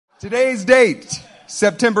Today's date,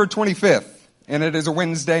 September 25th, and it is a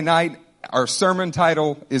Wednesday night. Our sermon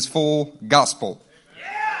title is Full Gospel.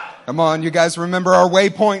 Come on, you guys remember our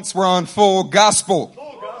waypoints were on Full Gospel.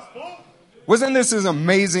 Wasn't this an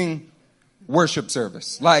amazing worship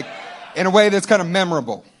service? Like, in a way that's kind of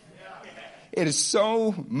memorable. It is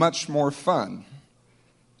so much more fun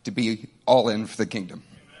to be all in for the kingdom.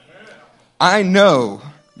 I know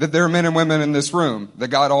that there are men and women in this room that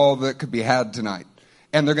got all that could be had tonight.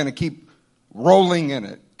 And they're going to keep rolling in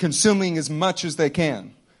it, consuming as much as they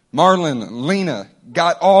can. Marlon and Lena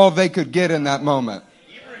got all they could get in that moment.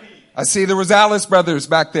 I see there was Alice brothers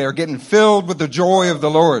back there getting filled with the joy of the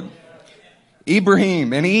Lord.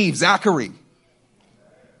 Ibrahim and Eve, Zachary.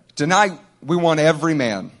 Tonight, we want every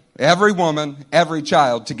man, every woman, every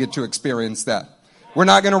child to get to experience that. We're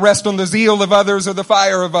not going to rest on the zeal of others or the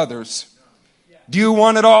fire of others. Do you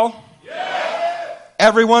want it all? Yes.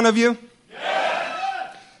 Every one of you?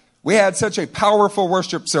 We had such a powerful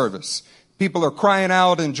worship service. People are crying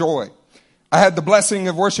out in joy. I had the blessing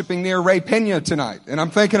of worshiping near Ray Pena tonight, and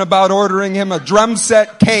I'm thinking about ordering him a drum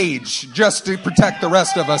set cage just to protect the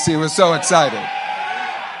rest of us. He was so excited.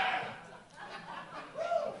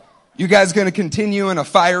 You guys going to continue in a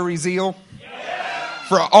fiery zeal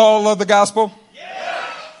for all of the gospel?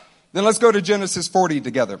 Then let's go to Genesis 40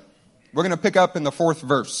 together. We're going to pick up in the 4th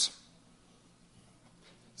verse.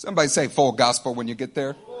 Somebody say full gospel when you get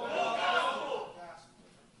there.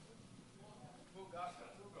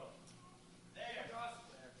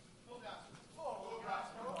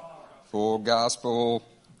 Full gospel.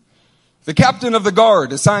 The captain of the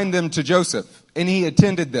guard assigned them to Joseph, and he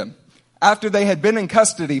attended them. After they had been in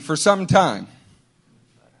custody for some time,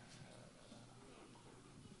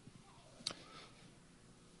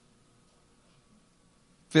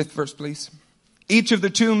 fifth verse, please. Each of the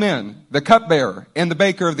two men, the cupbearer and the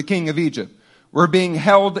baker of the king of Egypt, were being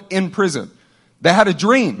held in prison. They had a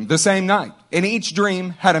dream the same night, and each dream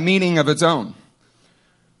had a meaning of its own.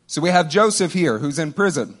 So we have Joseph here, who's in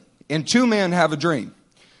prison. And two men have a dream.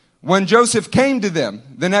 When Joseph came to them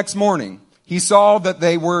the next morning, he saw that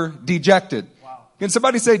they were dejected. Wow. Can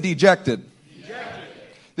somebody say dejected? Dejected.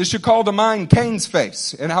 This should call to mind Cain's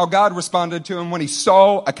face and how God responded to him when he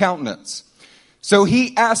saw a countenance. So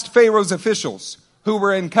he asked Pharaoh's officials who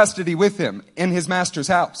were in custody with him in his master's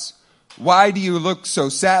house, "Why do you look so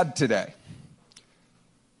sad today?"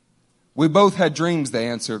 "We both had dreams," they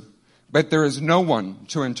answered, "but there is no one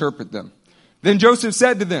to interpret them." Then Joseph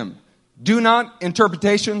said to them, "Do not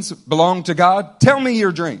interpretations belong to God? Tell me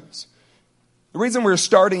your dreams." The reason we're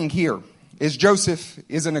starting here is Joseph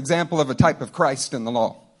is an example of a type of Christ in the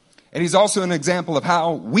law. And he's also an example of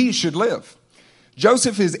how we should live.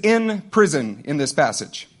 Joseph is in prison in this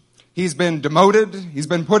passage. He's been demoted. He's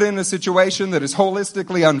been put in a situation that is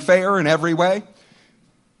holistically unfair in every way.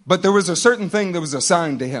 But there was a certain thing that was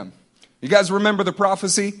assigned to him. You guys remember the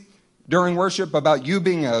prophecy during worship about you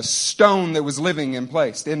being a stone that was living in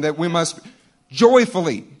place, and that we must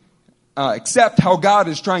joyfully accept how God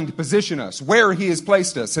is trying to position us, where he has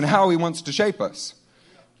placed us, and how he wants to shape us.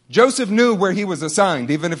 Joseph knew where he was assigned,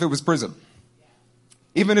 even if it was prison.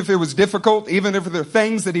 Even if it was difficult, even if there were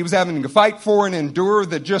things that he was having to fight for and endure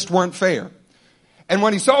that just weren't fair. And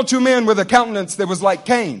when he saw two men with a countenance that was like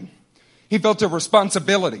Cain, he felt a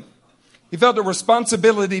responsibility. He felt a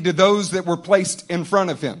responsibility to those that were placed in front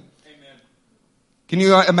of him. Can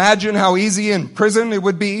you imagine how easy in prison it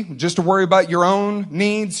would be just to worry about your own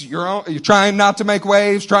needs, you're trying not to make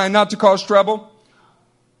waves, trying not to cause trouble?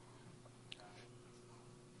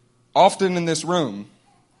 Often in this room,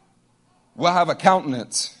 we'll have a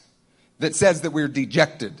countenance that says that we're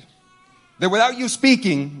dejected. That without you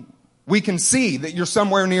speaking, we can see that you're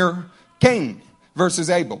somewhere near Cain versus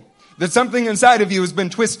Abel. That something inside of you has been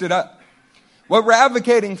twisted up. What we're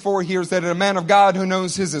advocating for here is that a man of God who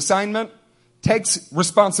knows his assignment takes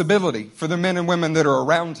responsibility for the men and women that are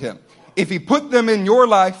around him. If he put them in your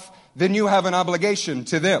life, then you have an obligation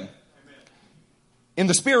to them. In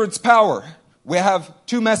the Spirit's power, we have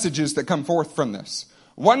two messages that come forth from this.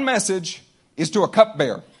 One message is to a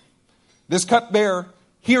cupbearer. This cupbearer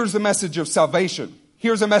hears the message of salvation.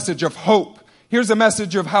 Here's a message of hope. Here's a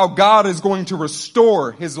message of how God is going to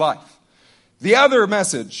restore his life. The other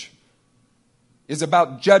message is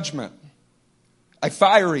about judgment, a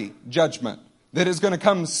fiery judgment that is going to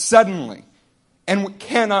come suddenly and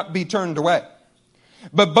cannot be turned away.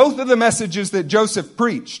 But both of the messages that Joseph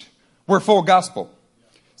preached were full gospel.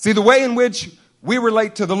 See, the way in which we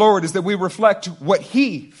relate to the Lord is that we reflect what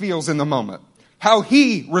he feels in the moment, how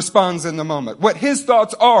he responds in the moment, what his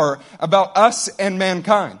thoughts are about us and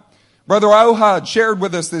mankind. Brother Ohad shared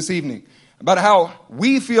with us this evening about how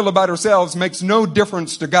we feel about ourselves makes no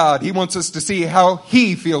difference to God. He wants us to see how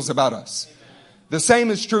He feels about us. The same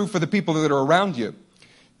is true for the people that are around you.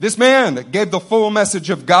 This man gave the full message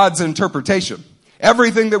of God's interpretation.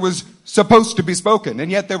 Everything that was supposed to be spoken,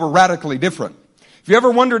 and yet they were radically different. If you ever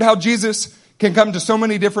wondered how Jesus can come to so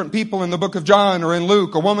many different people in the book of John or in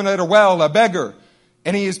Luke, a woman at a well, a beggar,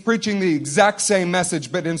 and he is preaching the exact same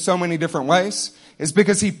message but in so many different ways, it's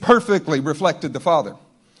because he perfectly reflected the Father.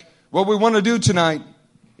 What we want to do tonight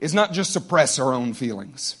is not just suppress our own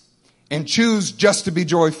feelings and choose just to be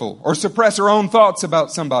joyful or suppress our own thoughts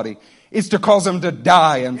about somebody. It's to cause them to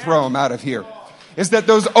die and throw them out of here. It's that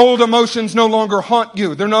those old emotions no longer haunt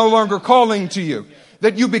you. They're no longer calling to you.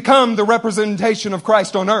 That you become the representation of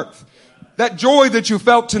Christ on earth. That joy that you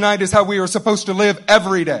felt tonight is how we are supposed to live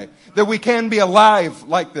every day. That we can be alive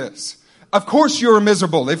like this. Of course you're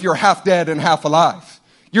miserable if you're half dead and half alive.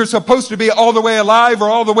 You're supposed to be all the way alive or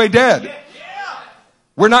all the way dead.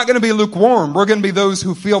 We're not going to be lukewarm. We're going to be those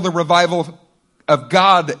who feel the revival of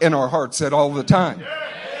God in our hearts at all the time.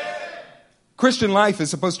 Christian life is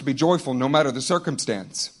supposed to be joyful no matter the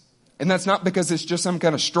circumstance. And that's not because it's just some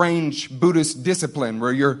kind of strange Buddhist discipline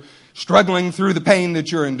where you're struggling through the pain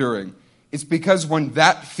that you're enduring. It's because when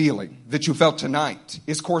that feeling that you felt tonight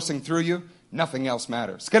is coursing through you, nothing else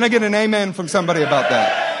matters. Can I get an amen from somebody about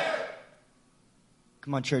that?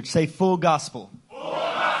 Come on, church. Say full gospel. Full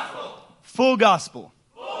gospel. Full gospel.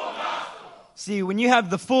 Full gospel. See, when you have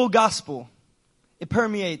the full gospel, it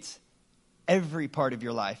permeates every part of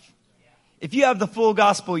your life. If you have the full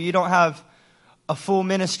gospel, you don't have a full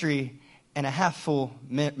ministry and a half full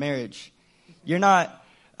marriage. You're not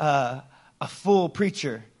a full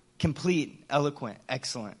preacher, complete, eloquent,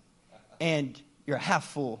 excellent. And you're a half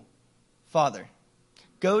full father.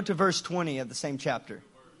 Go to verse 20 of the same chapter.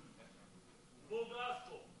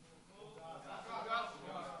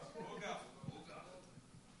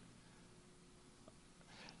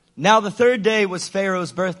 Now the third day was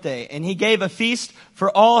Pharaoh's birthday, and he gave a feast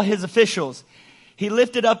for all his officials. He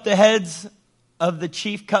lifted up the heads of the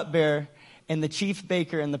chief cupbearer and the chief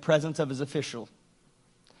baker in the presence of his official.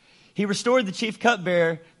 He restored the chief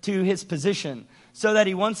cupbearer to his position, so that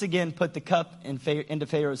he once again put the cup into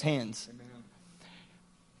Pharaoh's hands. Amen.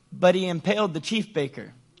 But he impaled the chief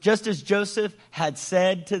baker, just as Joseph had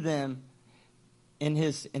said to them in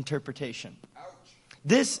his interpretation. Ouch.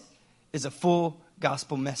 This is a full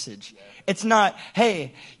gospel message. It's not,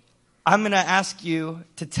 hey, I'm going to ask you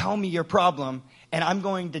to tell me your problem, and I'm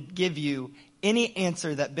going to give you any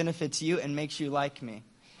answer that benefits you and makes you like me.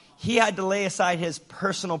 He had to lay aside his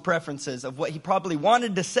personal preferences of what he probably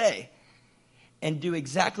wanted to say and do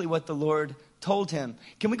exactly what the Lord told him.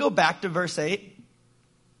 Can we go back to verse 8?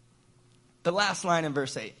 The last line in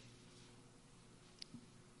verse 8.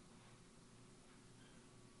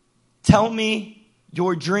 Tell me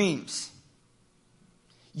your dreams.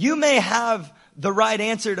 You may have the right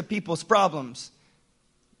answer to people's problems.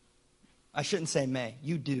 I shouldn't say may.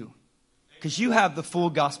 You do. Because you have the full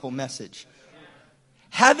gospel message.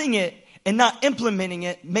 Having it and not implementing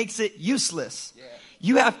it makes it useless.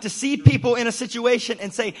 You have to see people in a situation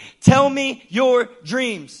and say, tell me your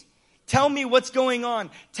dreams. Tell me what's going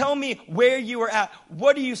on. Tell me where you are at.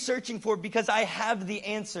 What are you searching for? Because I have the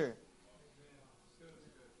answer.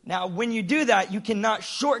 Now, when you do that, you cannot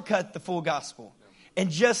shortcut the full gospel and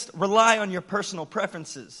just rely on your personal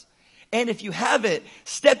preferences. And if you have it,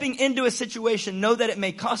 stepping into a situation, know that it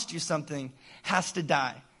may cost you something, has to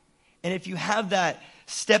die. And if you have that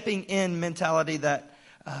stepping in mentality that,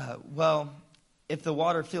 if the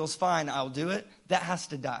water feels fine, I'll do it, that has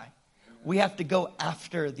to die. We have to go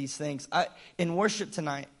after these things. In worship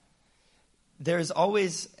tonight, there's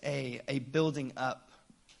always a building up.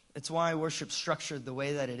 It's why worship's structured the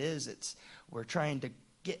way that it is. We're trying to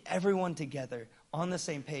get everyone together on the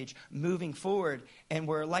same page, moving forward, and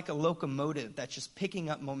we're like a locomotive that's just picking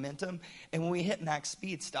up momentum. And when we hit max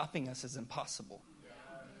speed, stopping us is impossible.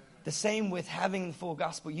 The same with having the full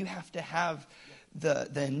gospel. You have to have the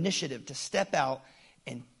initiative to step out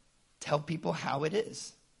and tell people how it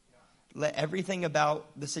is. Let everything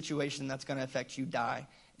about the situation that's going to affect you die,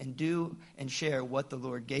 and do and share what the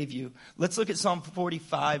Lord gave you. Let's look at Psalm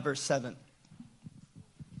 45, verse 7.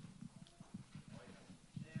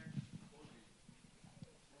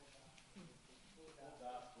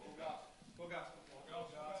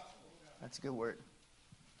 That's a good word.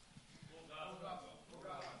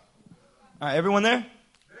 All right, everyone there?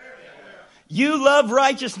 You love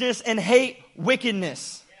righteousness and hate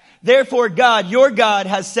wickedness. Therefore, God, your God,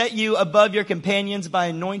 has set you above your companions by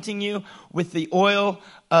anointing you with the oil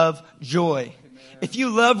of joy. If you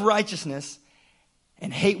love righteousness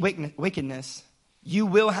and hate wickedness, you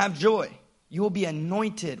will have joy. You will be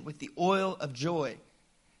anointed with the oil of joy.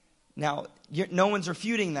 Now, no one's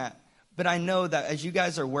refuting that. But I know that as you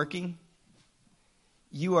guys are working,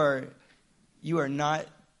 you are not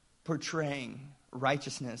portraying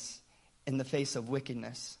righteousness in the face of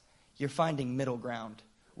wickedness. You're finding middle ground.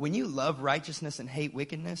 When you love righteousness and hate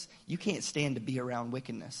wickedness, you can't stand to be around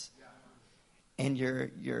wickedness. And you're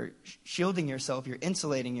shielding yourself, you're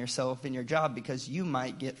insulating yourself in your job because you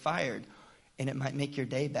might get fired and it might make your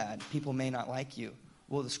day bad. People may not like you.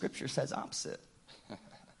 Well, the scripture says opposite.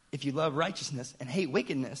 If you love righteousness and hate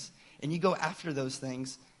wickedness and you go after those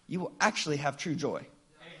things, you will actually have true joy.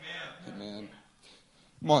 Amen.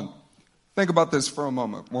 Come on. Think about this for a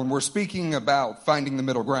moment. When we're speaking about finding the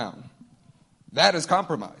middle ground, that is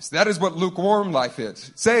compromise. That is what lukewarm life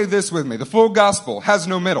is. Say this with me. The full gospel has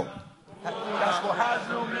no middle. The gospel has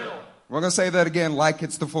no middle. We're going to say that again like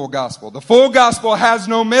it's the full gospel. The full gospel has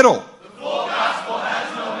no middle. The full gospel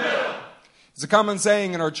has no middle. It's a common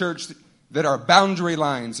saying in our church that our boundary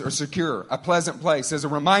lines are secure, a pleasant place, as a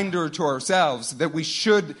reminder to ourselves that we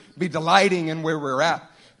should be delighting in where we're at.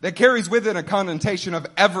 That carries with it a connotation of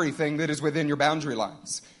everything that is within your boundary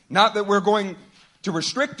lines. Not that we're going to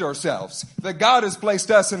restrict ourselves, that God has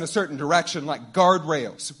placed us in a certain direction like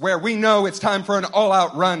guardrails, where we know it's time for an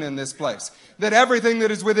all-out run in this place. That everything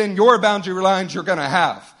that is within your boundary lines you're going to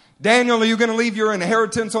have. Daniel, are you going to leave your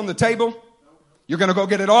inheritance on the table? You're going to go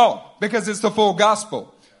get it all because it's the full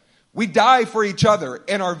gospel. We die for each other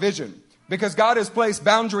in our vision because God has placed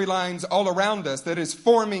boundary lines all around us that is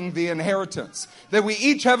forming the inheritance. That we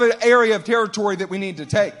each have an area of territory that we need to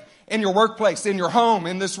take. In your workplace, in your home,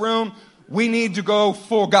 in this room, we need to go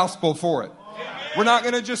full gospel for it. We're not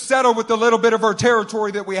going to just settle with the little bit of our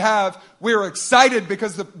territory that we have. We're excited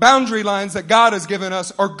because the boundary lines that God has given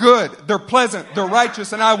us are good. They're pleasant. They're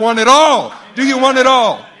righteous. And I want it all. Do you want it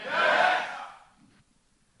all?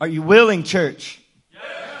 Are you willing, church?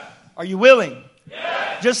 Are you willing?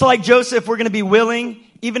 Yes. Just like Joseph, we're going to be willing,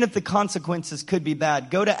 even if the consequences could be bad.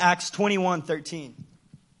 Go to Acts 21:13.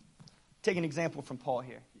 Take an example from Paul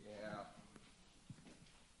here.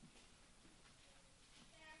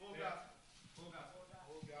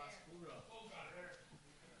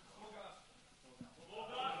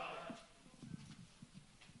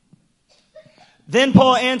 Then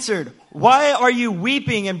Paul answered, "Why are you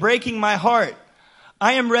weeping and breaking my heart?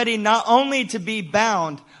 I am ready not only to be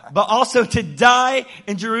bound, but also to die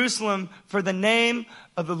in Jerusalem for the name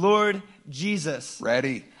of the Lord Jesus."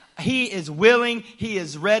 Ready. He is willing. He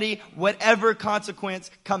is ready. Whatever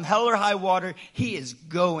consequence, come hell or high water, he is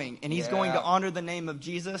going. And he's going to honor the name of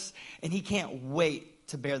Jesus. And he can't wait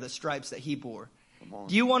to bear the stripes that he bore.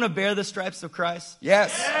 Do you want to bear the stripes of Christ?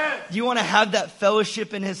 Yes. Do you want to have that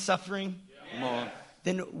fellowship in his suffering? Come on.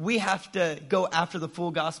 Then we have to go after the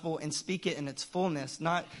full gospel and speak it in its fullness,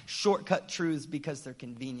 not shortcut truths because they're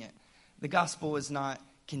convenient. The gospel is not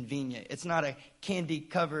convenient. It's not a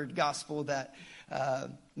candy-covered gospel that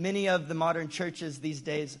many of the modern churches these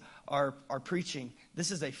days are preaching.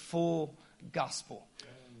 This is a full gospel.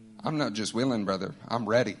 I'm not just willing, brother. I'm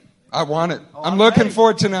ready. I want it. I'm looking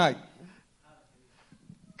for it tonight.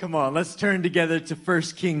 Come on, let's turn together to 1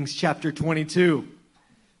 Kings chapter 22.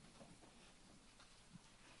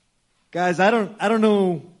 Guys, I don't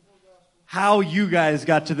know how you guys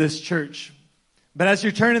got to this church, but as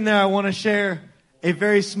you're turning there, I want to share a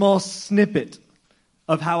very small snippet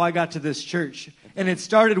of how I got to this church. And it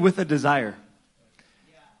started with a desire.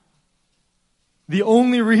 The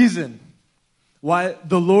only reason why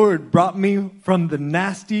the Lord brought me from the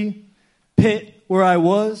nasty pit where I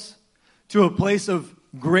was to a place of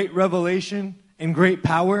great revelation and great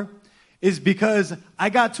power is because I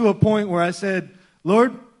got to a point where I said,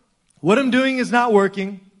 "Lord, what I'm doing is not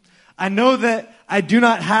working. I know that I do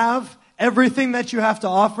not have everything that you have to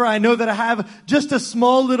offer. I know that I have just a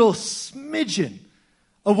small little smidgen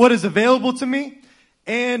of what is available to me.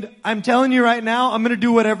 And I'm telling you right now, I'm going to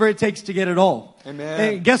do whatever it takes to get it all." Amen.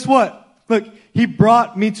 And guess what? Look, he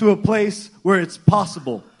brought me to a place where it's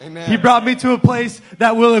possible. Amen. He brought me to a place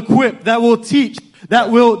that will equip, that will teach, that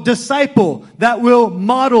will disciple, that will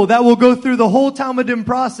model, that will go through the whole Talmudim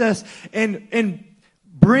process and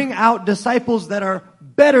bring out disciples that are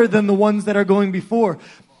better than the ones that are going before.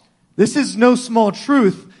 This is no small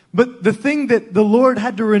truth, but the thing that the Lord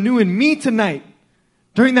had to renew in me tonight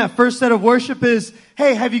during that first set of worship is,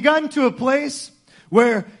 hey, have you gotten to a place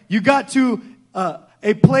where you got to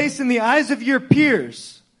a place in the eyes of your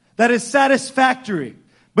peers that is satisfactory,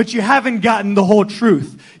 but you haven't gotten the whole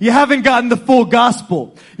truth? You haven't gotten the full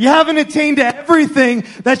gospel. You haven't attained to everything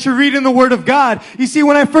that you read in the Word of God. You see,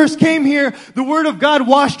 when I first came here, the Word of God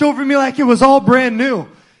washed over me like it was all brand new.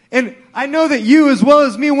 And I know that you, as well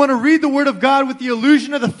as me, want to read the Word of God with the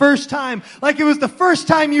illusion of the first time, like it was the first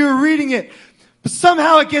time you were reading it. But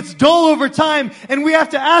somehow it gets dull over time, and we have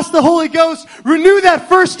to ask the Holy Ghost, renew that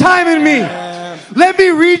first time in me. Let me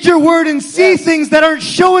read your Word and see things that aren't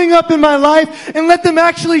showing up in my life, and let them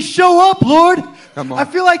actually show up, Lord. I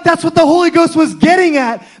feel like that's what the Holy Ghost was getting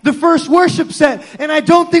at the first worship set, and I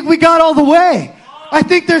don't think we got all the way. I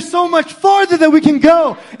think there's so much farther that we can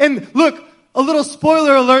go. And look, a little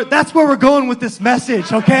spoiler alert, that's where we're going with this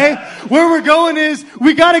message, okay? Where we're going is,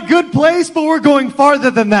 we got a good place, but we're going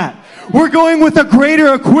farther than that. We're going with a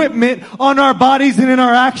greater equipment on our bodies and in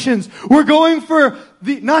our actions. We're going for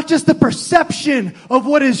not just the perception of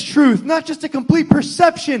what is truth, not just a complete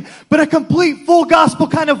perception, but a complete full gospel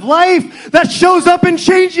kind of life that shows up and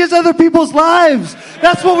changes other people's lives.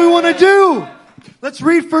 That's what we want to do. Let's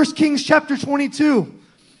read 1 Kings chapter 22.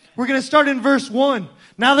 We're going to start in verse 1.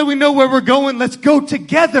 Now that we know where we're going, let's go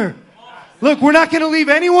together. Look, we're not going to leave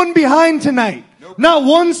anyone behind tonight. Not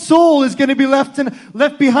one soul is going to be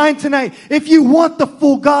left behind tonight. If you want the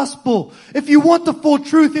full gospel, if you want the full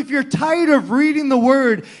truth, if you're tired of reading the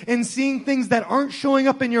Word and seeing things that aren't showing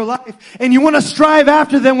up in your life, and you want to strive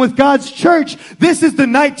after them with God's church, this is the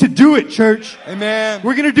night to do it, church. Amen.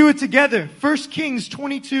 We're going to do it together. 1 Kings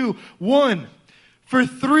 22:1. For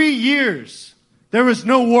 3 years, there was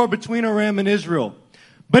no war between Aram and Israel.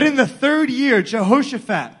 But in the 3rd year,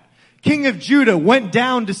 Jehoshaphat, king of Judah, went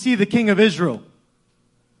down to see the king of Israel.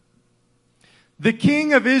 The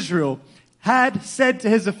king of Israel had said to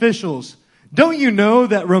his officials, "Don't you know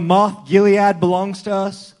that Ramoth Gilead belongs to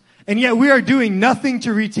us? And yet we are doing nothing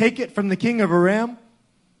to retake it from the king of Aram."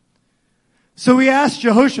 So he asked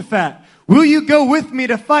Jehoshaphat, "Will you go with me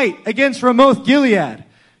to fight against Ramoth Gilead?"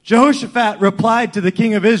 Jehoshaphat replied to the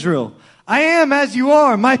king of Israel, "I am as you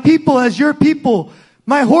are, my people as your people,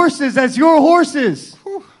 my horses as your horses."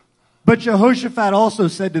 But Jehoshaphat also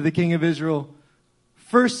said to the king of Israel,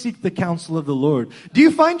 "First seek the counsel of the Lord." Do you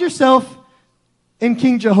find yourself in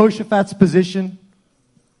King Jehoshaphat's position?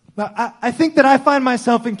 I think that I find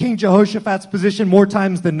myself in King Jehoshaphat's position more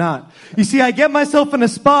times than not. You see, I get myself in a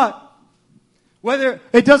spot, whether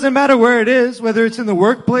it doesn't matter where it is, whether it's in the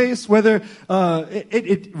workplace, whether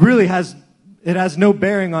it really has no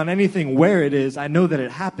bearing on anything where it is. I know that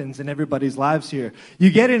it happens in everybody's lives here. You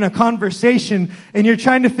get in a conversation and you're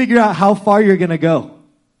trying to figure out how far you're going to go.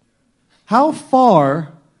 How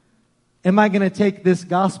far am I going to take this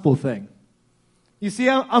gospel thing? You see,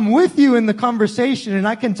 I'm with you in the conversation and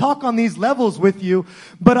I can talk on these levels with you.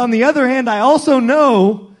 But on the other hand, I also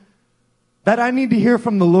know that I need to hear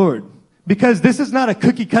from the Lord. Because this is not a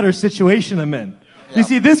cookie cutter situation I'm in. You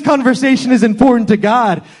see, this conversation is important to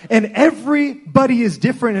God. And everybody is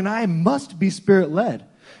different and I must be Spirit led.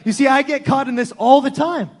 You see, I get caught in this all the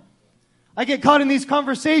time. I get caught in these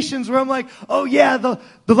conversations where I'm like, oh yeah, the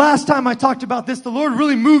last time I talked about this, the Lord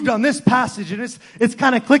really moved on this passage and it's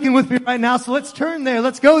kind of clicking with me right now. So let's turn there.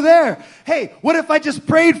 Let's go there. Hey, what if I just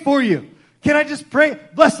prayed for you? Can I just pray?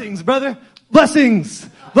 Blessings, brother. Blessings.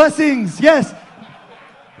 Blessings. Yes.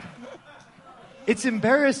 It's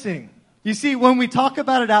embarrassing. You see, when we talk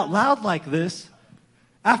about it out loud like this,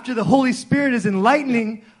 after the Holy Spirit is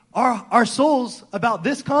enlightening our souls about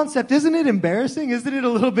this concept, isn't it embarrassing? Isn't it a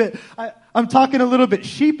little bit, I'm talking a little bit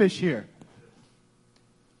sheepish here.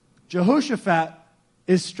 Jehoshaphat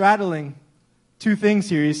is straddling two things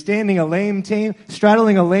here. He's straddling a lame,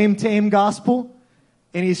 tame gospel,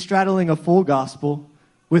 and he's straddling a full gospel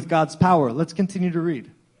with God's power. Let's continue to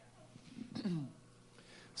read.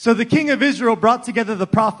 So the king of Israel brought together the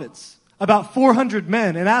prophets, about 400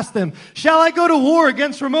 men, and asked them, "Shall I go to war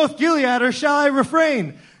against Ramoth Gilead, or shall I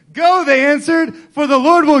refrain?" "Go," they answered, "for the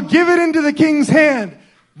Lord will give it into the king's hand."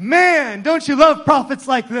 Man, don't you love prophets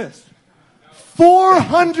like this?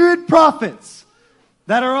 400 prophets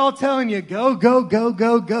that are all telling you, go, go, go,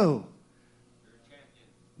 go, go.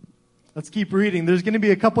 Let's keep reading. There's going to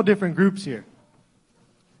be a couple different groups here.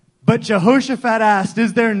 But Jehoshaphat asked,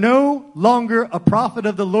 "Is there no longer a prophet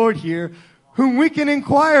of the Lord here whom we can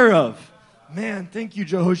inquire of?" Man, thank you,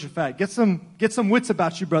 Jehoshaphat. Get some wits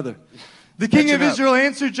about you, brother. The king of Israel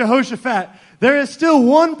answered Jehoshaphat, "There is still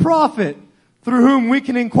one prophet through whom we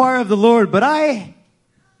can inquire of the Lord, but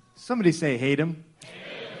somebody say hate him.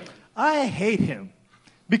 I hate him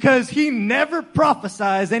because he never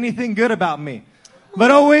prophesies anything good about me,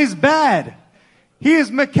 but always bad. He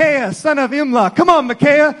is Micaiah, son of Imlah." Come on,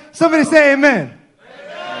 Micaiah. Somebody say amen.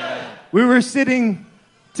 Amen. We were sitting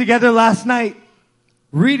together last night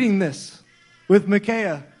reading this with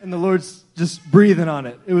Micaiah, and the Lord's just breathing on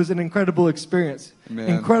it. It was an incredible experience. Amen.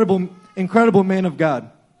 Incredible man of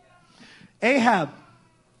God. Ahab.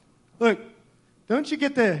 Look, Don't you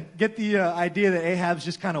get the idea that Ahab's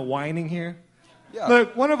just kind of whining here? Yeah.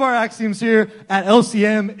 Look, one of our axioms here at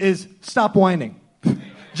LCM is stop whining.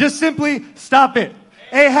 Just simply stop it.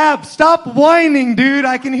 Ahab, stop whining, dude.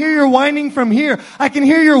 I can hear your whining from here. I can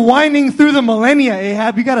hear your whining through the millennia,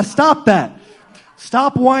 Ahab. You got to stop that.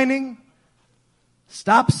 Stop whining.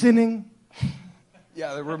 Stop sinning.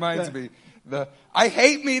 Yeah, that reminds me. I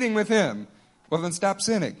hate meeting with him. Well, then stop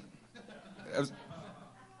sinning.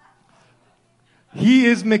 He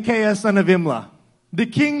is Micaiah, son of Imlah. The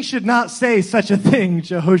king should not say such a thing,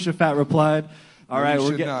 Jehoshaphat replied. All right,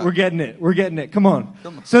 we're getting it. We're getting it. Come on.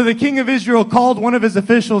 So the king of Israel called one of his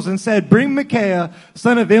officials and said, bring Micaiah,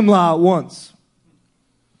 son of Imlah, at once.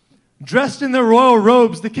 Dressed in their royal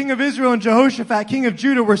robes, the king of Israel and Jehoshaphat, king of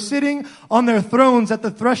Judah, were sitting on their thrones at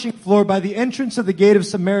the threshing floor by the entrance of the gate of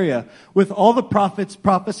Samaria, with all the prophets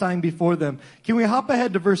prophesying before them. Can we hop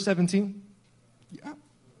ahead to verse 17? Yeah.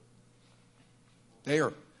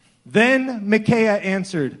 There. Then Micaiah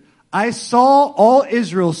answered, I saw all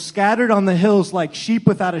Israel scattered on the hills like sheep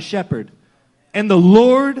without a shepherd. And the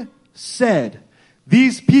Lord said,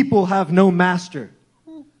 these people have no master.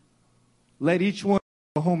 Let each one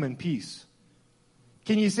go home in peace.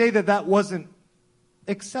 Can you say that wasn't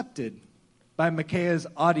accepted by Micaiah's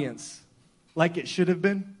audience like it should have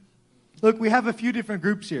been? Look, we have a few different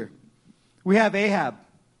groups here. We have Ahab.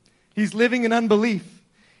 He's living in unbelief.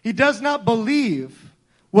 He does not believe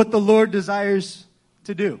what the Lord desires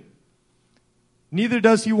to do. Neither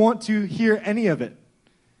does he want to hear any of it.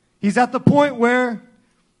 He's at the point where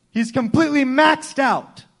he's completely maxed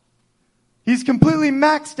out. He's completely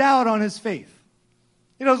maxed out on his faith.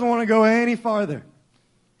 He doesn't want to go any farther.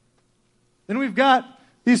 Then we've got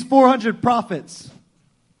these 400 prophets.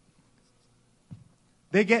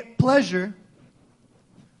 They get pleasure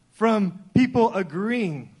from people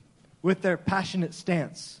agreeing with their passionate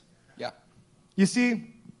stance. Yeah. You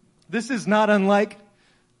see, this is not unlike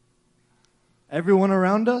everyone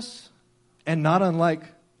around us and not unlike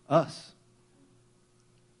us.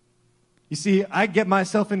 You see, I get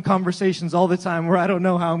myself in conversations all the time where I don't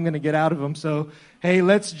know how I'm going to get out of them. So, hey,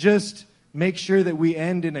 let's just make sure that we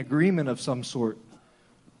end in agreement of some sort.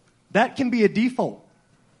 That can be a default.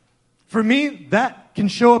 For me, that can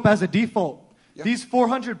show up as a default. Yep. These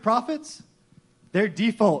 400 prophets, their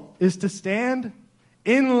default is to stand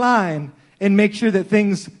in line and make sure that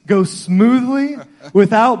things go smoothly,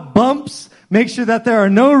 without bumps, make sure that there are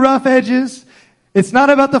no rough edges. It's not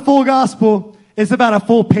about the full gospel, it's about a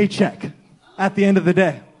full paycheck at the end of the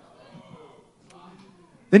day.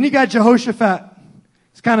 Then you got Jehoshaphat.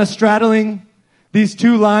 He's kind of straddling these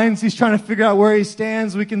two lines. He's trying to figure out where he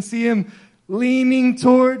stands. We can see him leaning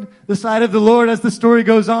toward the side of the Lord as the story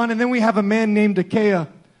goes on. And then we have a man named Micaiah,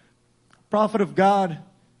 prophet of God,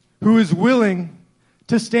 who is willing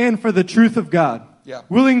to stand for the truth of God. Yeah.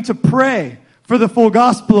 Willing to pray for the full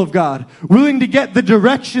gospel of God. Willing to get the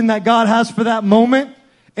direction that God has for that moment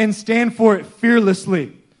and stand for it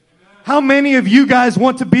fearlessly. How many of you guys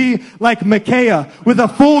want to be like Micaiah with a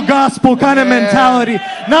full gospel kind of mentality?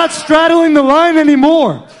 Not straddling the line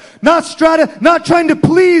anymore. Not trying to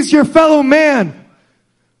please your fellow man.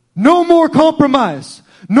 No more compromise.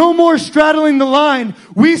 No more straddling the line.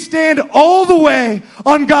 We stand all the way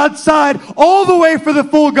on God's side, all the way for the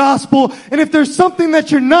full gospel. And if there's something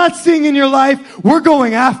that you're not seeing in your life, we're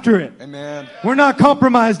going after it. Amen. We're not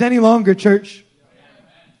compromised any longer, church.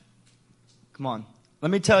 Come on. Let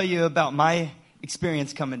me tell you about my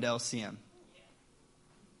experience coming to LCM.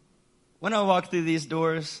 When I walked through these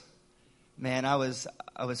doors, man, I was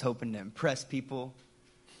hoping to impress people.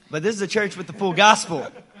 But this is a church with the full gospel.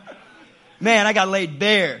 Man, I got laid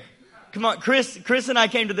bare. Come on, Chris and I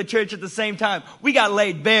came to the church at the same time. We got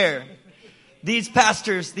laid bare. These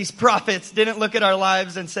pastors, these prophets didn't look at our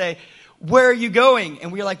lives and say, where are you going?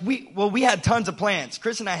 And we were like, we had tons of plans.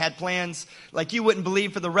 Chris and I had plans like you wouldn't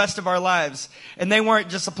believe for the rest of our lives. And they weren't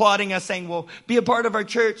just applauding us saying, well, be a part of our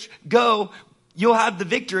church. Go. You'll have the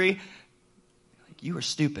victory. Like, you are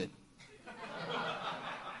stupid.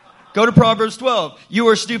 Go to Proverbs 12. You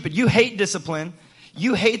are stupid. You hate discipline.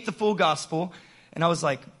 You hate the full gospel. And I was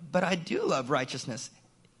like, but I do love righteousness.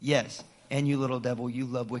 Yes. And you little devil, you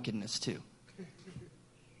love wickedness too.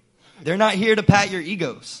 They're not here to pat your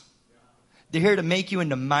egos. They're here to make you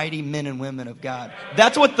into mighty men and women of God.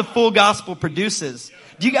 That's what the full gospel produces.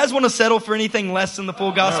 Do you guys want to settle for anything less than the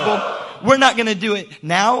full gospel? We're not going to do it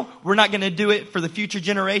now. We're not going to do it for the future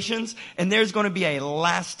generations. And there's going to be a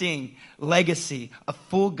lasting legacy of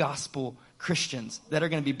full gospel Christians that are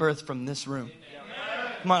going to be birthed from this room.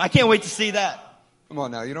 Come on, I can't wait to see that. Come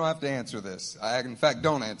on now, you don't have to answer this. In fact,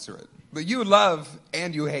 don't answer it. But you love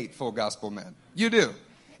and you hate full gospel men. You do.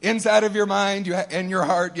 Inside of your mind and your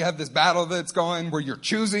heart, you have this battle that's going where you're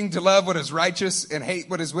choosing to love what is righteous and hate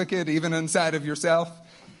what is wicked, even inside of yourself.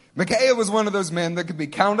 Micaiah was one of those men that could be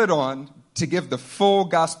counted on to give the full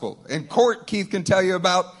gospel. In court, Keith can tell you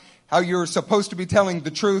about how you're supposed to be telling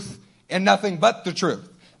the truth and nothing but the truth.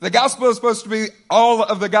 The gospel is supposed to be all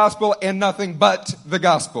of the gospel and nothing but the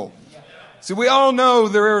gospel. So we all know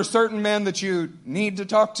there are certain men that you need to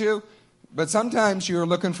talk to, but sometimes you're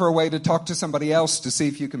looking for a way to talk to somebody else to see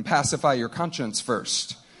if you can pacify your conscience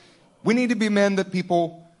first. We need to be men that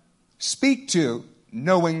people speak to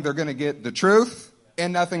knowing they're going to get the truth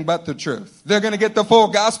and nothing but the truth. They're going to get the full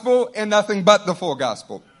gospel and nothing but the full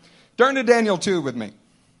gospel. Turn to Daniel 2 with me.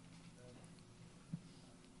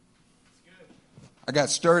 I got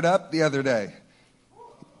stirred up the other day.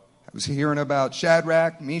 I was hearing about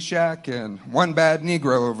Shadrach, Meshach, and one bad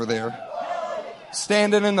Negro over there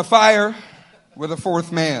standing in the fire with a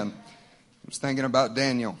fourth man. I was thinking about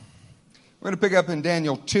Daniel. We're going to pick up in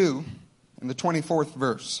Daniel 2 in the 24th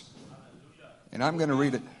verse. And I'm going to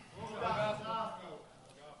read it.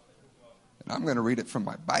 And I'm going to read it from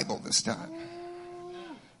my Bible this time.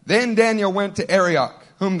 Then Daniel went to Arioch,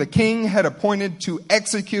 whom the king had appointed to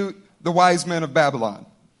execute the wise men of Babylon,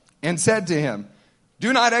 and said to him,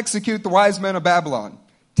 do not execute the wise men of Babylon.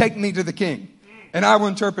 Take me to the king, and I will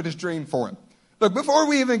interpret his dream for him. Look, before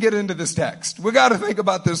we even get into this text, we got to think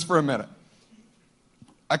about this for a minute.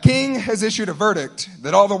 A king has issued a verdict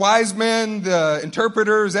that all the wise men, the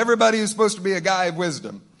interpreters, everybody who's supposed to be a guy of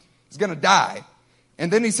wisdom is going to die.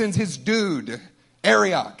 And then he sends his dude,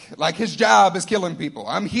 Arioch, like his job is killing people.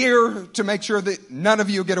 I'm here to make sure that none of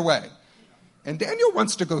you get away. And Daniel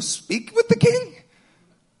wants to go speak with the king?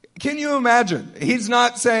 Can you imagine? He's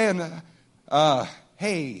not saying,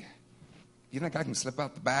 hey, you think I can slip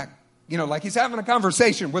out the back? You know, like he's having a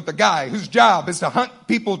conversation with the guy whose job is to hunt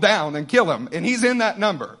people down and kill them. And he's in that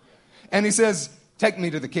number. And he says, take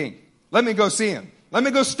me to the king. Let me go see him. Let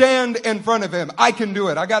me go stand in front of him. I can do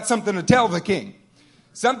it. I got something to tell the king.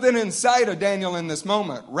 Something inside of Daniel in this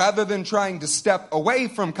moment, rather than trying to step away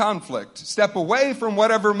from conflict, step away from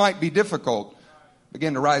whatever might be difficult,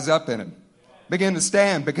 began to rise up in him. Began to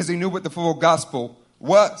stand because he knew what the full gospel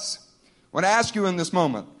was. I want to ask you in this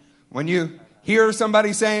moment, when you hear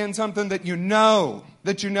somebody saying something that you know,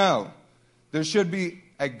 there should be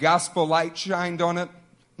a gospel light shined on it. I'm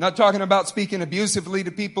not talking about speaking abusively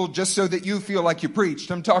to people just so that you feel like you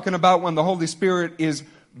preached. I'm talking about when the Holy Spirit is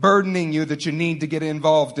burdening you that you need to get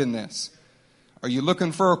involved in this. Are you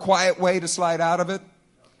looking for a quiet way to slide out of it?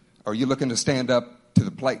 Or are you looking to stand up to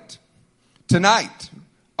the plate? Tonight,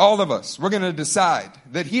 all of us, we're going to decide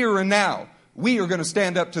that here and now, we are going to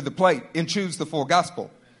stand up to the plate and choose the full gospel,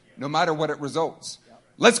 no matter what it results.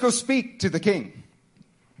 Let's go speak to the king.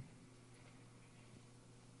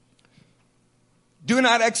 Do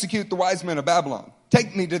not execute the wise men of Babylon.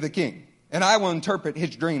 Take me to the king, and I will interpret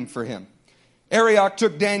his dream for him. Arioch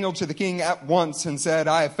took Daniel to the king at once and said,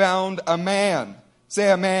 I have found a man. Say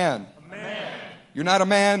a man. A man. You're not a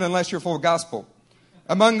man unless you're full gospel.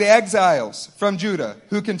 Among the exiles from Judah,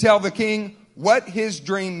 who can tell the king what his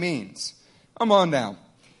dream means. Come on now.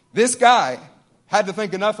 This guy had to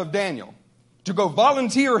think enough of Daniel to go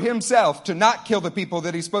volunteer himself to not kill the people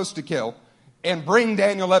that he's supposed to kill and bring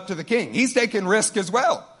Daniel up to the king. He's taking risk as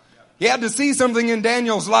well. He had to see something in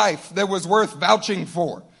Daniel's life that was worth vouching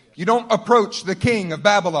for. You don't approach the king of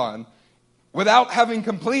Babylon without having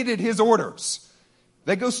completed his orders.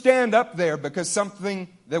 They go stand up there because something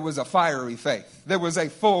that was a fiery faith, there was a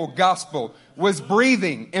full gospel, was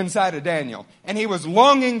breathing inside of Daniel. And he was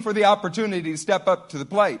longing for the opportunity to step up to the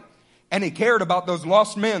plate. And he cared about those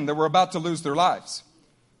lost men that were about to lose their lives.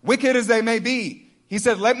 Wicked as they may be, he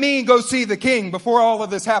said, let me go see the king before all of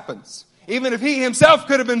this happens. Even if he himself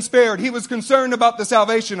could have been spared, he was concerned about the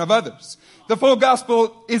salvation of others. The full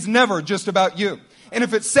gospel is never just about you. And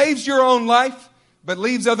if it saves your own life, but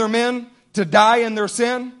leaves other men to die in their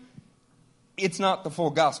sin, it's not the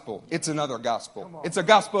full gospel. It's another gospel. It's a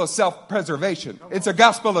gospel of self-preservation. It's a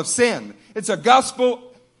gospel of sin. It's a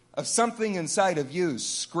gospel of something inside of you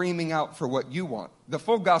screaming out for what you want. The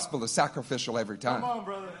full gospel is sacrificial every time. Come on,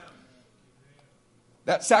 brother.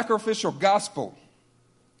 That sacrificial gospel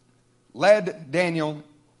led Daniel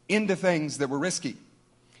into things that were risky,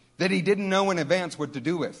 that he didn't know in advance what to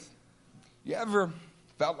do with. You ever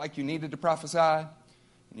felt like you needed to prophesy, and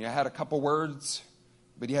you had a couple words,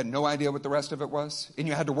 but you had no idea what the rest of it was, and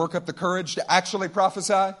you had to work up the courage to actually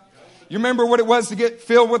prophesy? You remember what it was to get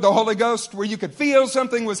filled with the Holy Ghost, where you could feel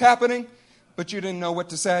something was happening, but you didn't know what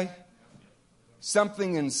to say?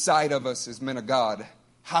 Something inside of us as men of God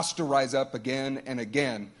has to rise up again and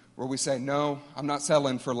again, where we say, no, I'm not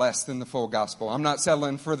settling for less than the full gospel. I'm not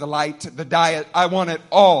settling for the light, the diet. I want it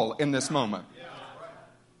all in this moment.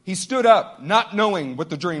 He stood up not knowing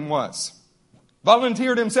what the dream was.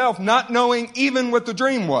 Volunteered himself not knowing even what the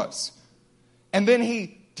dream was. And then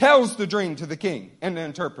he tells the dream to the king and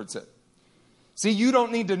interprets it. See, you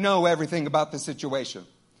don't need to know everything about the situation.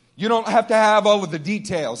 You don't have to have all of the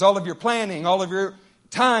details, all of your planning, all of your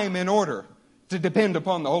time in order to depend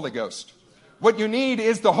upon the Holy Ghost. What you need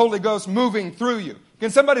is the Holy Ghost moving through you.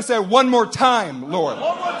 Can somebody say, one more time, Lord?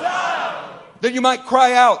 One more time. That you might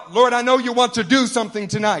cry out, Lord, I know you want to do something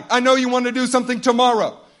tonight. I know you want to do something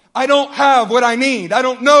tomorrow. I don't have what I need. I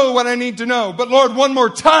don't know what I need to know. But Lord, one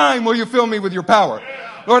more time, will you fill me with your power?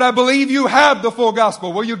 Lord, I believe you have the full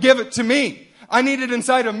gospel. Will you give it to me? I need it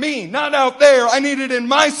inside of me, not out there. I need it in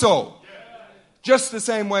my soul. Just the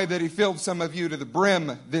same way that he filled some of you to the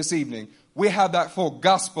brim this evening. We have that full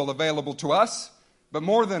gospel available to us, but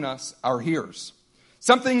more than us, our hearers.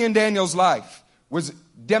 Something in Daniel's life was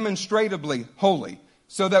demonstrably holy,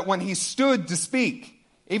 so that when he stood to speak,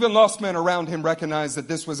 even lost men around him recognized that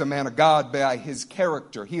this was a man of God by his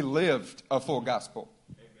character. He lived a full gospel.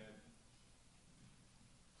 Amen.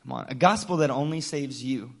 Come on, a gospel that only saves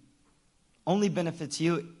you, only benefits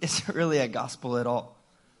you, isn't really a gospel at all.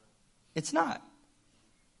 It's not.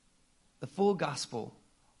 The full gospel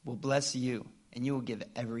will bless you, and you will give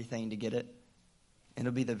everything to get it. And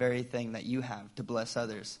it'll be the very thing that you have to bless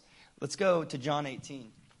others. Let's go to John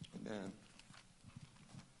 18. Amen.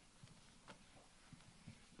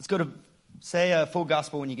 Let's go to, say full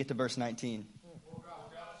gospel when you get to verse 19. Full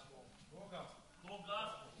gospel. Full gospel. Full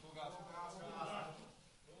gospel. Full gospel.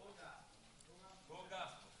 Full gospel. Full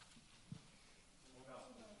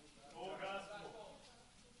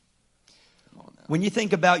gospel. When you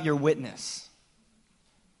think about your witness,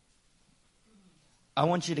 I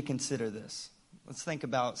want you to consider this. Let's think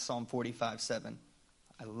about Psalm 45:7.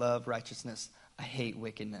 I love righteousness. I hate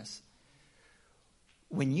wickedness.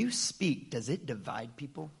 When you speak, does it divide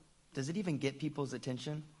people? Does it even get people's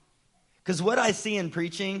attention? Because what I see in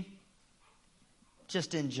preaching,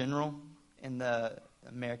 just in general, in the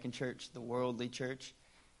American church, the worldly church,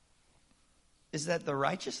 is that the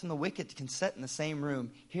righteous and the wicked can sit in the same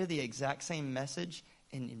room, hear the exact same message,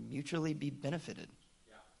 and mutually be benefited.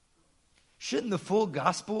 Yeah. Shouldn't the full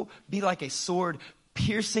gospel be like a sword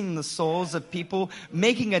piercing the souls of people,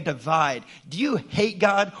 making a divide? Do you hate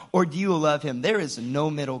God or do you love him? There is no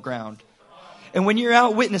middle ground. And when you're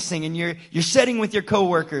out witnessing and you're sitting with your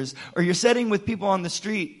coworkers or you're sitting with people on the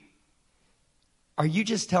street, are you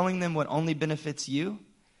just telling them what only benefits you?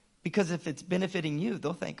 Because if it's benefiting you,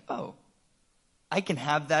 they'll think, oh, I can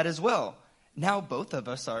have that as well. Now both of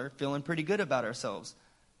us are feeling pretty good about ourselves.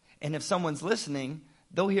 And if someone's listening,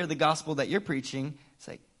 they'll hear the gospel that you're preaching. It's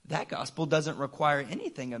like, that gospel doesn't require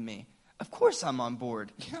anything of me. Of course I'm on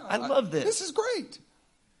board. Yeah, I love this. This is great.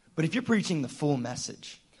 But if you're preaching the full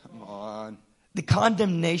message, come on. The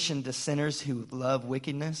condemnation to sinners who love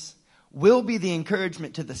wickedness will be the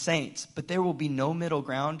encouragement to the saints, but there will be no middle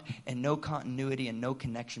ground and no continuity and no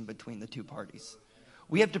connection between the two parties.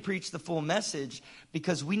 We have to preach the full message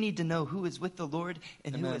because we need to know who is with the Lord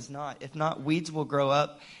and Amen. Who is not. If not, weeds will grow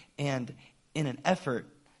up, and in an effort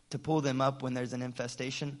to pull them up when there's an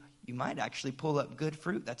infestation, you might actually pull up good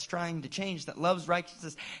fruit that's trying to change, that loves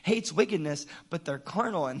righteousness, hates wickedness, but they're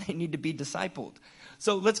carnal and they need to be discipled.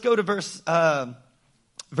 So let's go to verse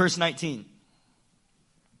 19.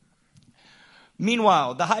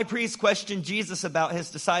 Meanwhile, the high priest questioned Jesus about his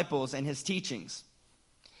disciples and his teachings.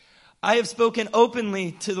 I have spoken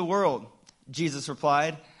openly to the world, Jesus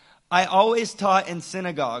replied. I always taught in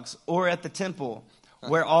synagogues or at the temple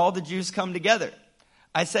where all the Jews come together.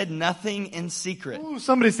 I said nothing in secret. Ooh,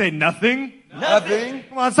 somebody say nothing. Nothing.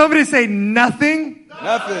 Come on, somebody say nothing.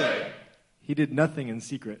 Nothing. He did nothing in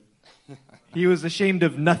secret. He was ashamed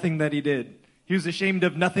of nothing that he did. He was ashamed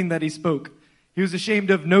of nothing that he spoke. He was ashamed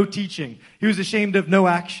of no teaching. He was ashamed of no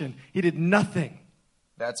action. He did nothing.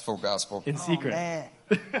 That's full gospel. In secret. Man.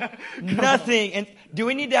 Nothing. And do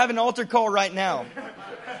we need to have an altar call right now?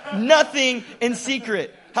 Nothing in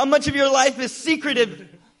secret. How much of your life is secretive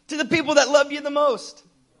to the people that love you the most?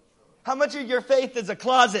 How much of your faith is a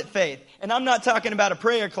closet faith? And I'm not talking about a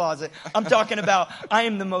prayer closet. I'm talking about I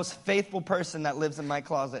am the most faithful person that lives in my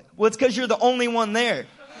closet. Well, it's because you're the only one there.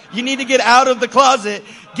 You need to get out of the closet,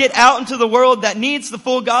 get out into the world that needs the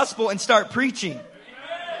full gospel and start preaching.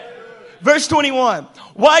 Verse 21.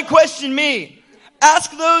 Why question me?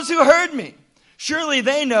 Ask those who heard me. Surely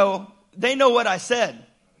they know what I said.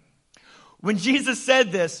 When Jesus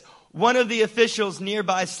said this, one of the officials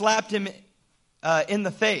nearby slapped him in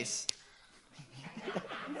the face.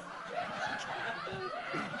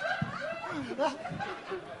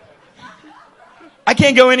 I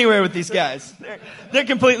can't go anywhere with these guys. They're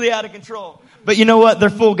completely out of control. But you know what? They're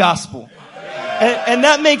full gospel. And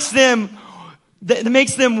that makes them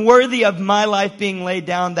worthy of my life being laid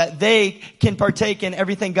down, that they can partake in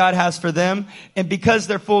everything God has for them. And because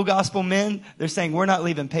they're full gospel men, they're saying, we're not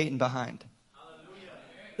leaving Payton behind.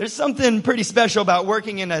 There's something pretty special about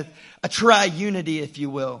working in a tri-unity, if you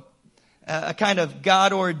will. A kind of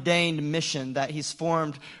God-ordained mission that he's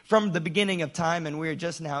formed from the beginning of time, and we're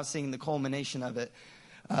just now seeing the culmination of it.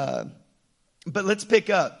 But let's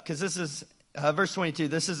pick up, because this is verse 22.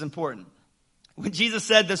 This is important. When Jesus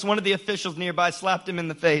said this, one of the officials nearby slapped him in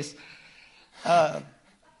the face.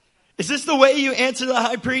 Is this the way you answer the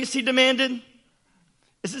high priest, he demanded?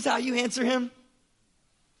 Is this how you answer him?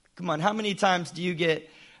 Come on, how many times do you get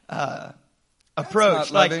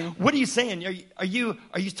approached? Like, what are you saying? Are you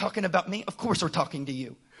talking about me? Of course we're talking to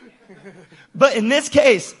you. But in this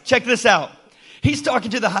case, check this out. He's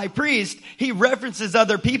talking to the high priest. He references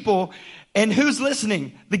other people. And who's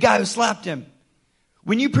listening? The guy who slapped him.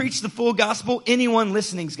 When you preach the full gospel, anyone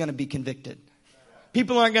listening is going to be convicted.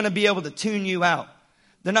 People aren't going to be able to tune you out.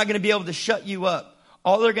 They're not going to be able to shut you up.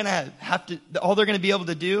 All they're going to be able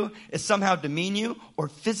to do is somehow demean you or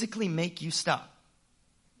physically make you stop.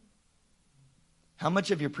 How much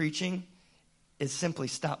of your preaching is simply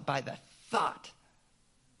stopped by the thought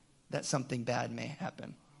that something bad may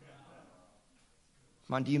happen?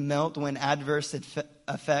 Come on, do you melt when adverse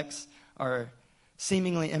effects are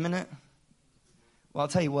seemingly imminent? Well, I'll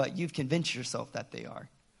tell you what, you've convinced yourself that they are.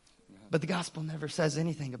 But the gospel never says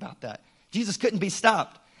anything about that. Jesus couldn't be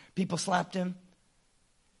stopped. People slapped him.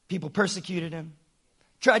 People persecuted him.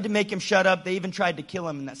 Tried to make him shut up. They even tried to kill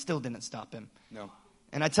him, and that still didn't stop him. No.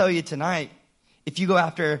 And I tell you tonight, if you go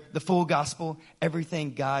after the full gospel,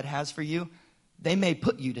 everything God has for you, they may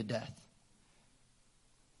put you to death.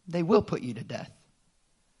 They will put you to death.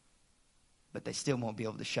 But they still won't be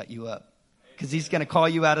able to shut you up. Because he's going to call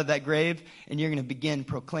you out of that grave, and you're going to begin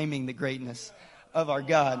proclaiming the greatness of our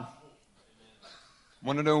God.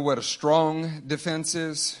 Want to know what a strong defense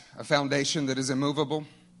is? A foundation that is immovable?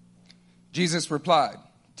 Jesus replied,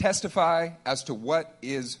 testify as to what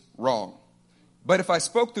is wrong. But if I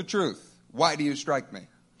spoke the truth, why do you strike me?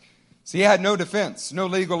 See, he had no defense, no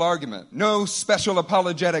legal argument, no special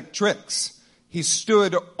apologetic tricks. He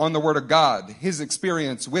stood on the word of God, his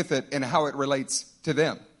experience with it, and how it relates to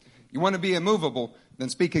them. You want to be immovable, then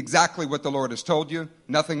speak exactly what the Lord has told you.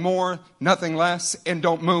 Nothing more, nothing less, and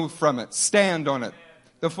don't move from it. Stand on it.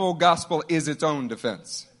 The full gospel is its own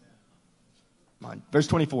defense. Come on. Verse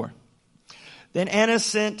 24. Then Annas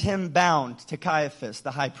sent him bound to Caiaphas,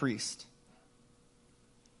 the high priest.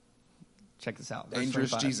 Check this out.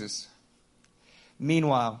 Dangerous 25. Jesus.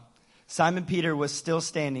 Meanwhile, Simon Peter was still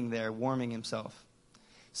standing there, warming himself.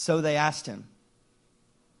 So they asked him,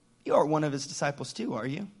 you are one of his disciples too, are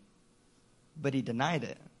you? But he denied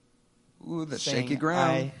it. Ooh, the saying, shaky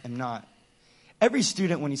ground. I am not. Every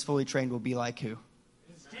student, when he's fully trained, will be like who?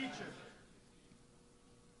 His teacher.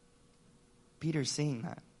 Peter's seeing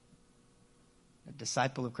that. A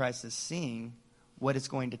disciple of Christ is seeing what it's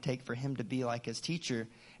going to take for him to be like his teacher.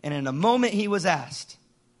 And in a moment he was asked,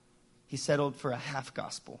 he settled for a half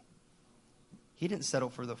gospel. He didn't settle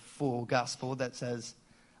for the full gospel that says,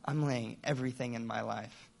 I'm laying everything in my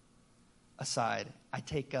life aside. I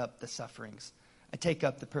take up the sufferings. I take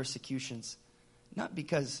up the persecutions. Not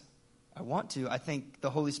because I want to. I think the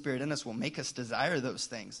Holy Spirit in us will make us desire those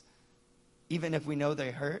things, even if we know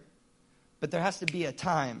they hurt. But there has to be a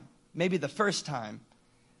time, maybe the first time,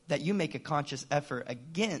 that you make a conscious effort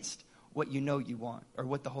against what you know you want or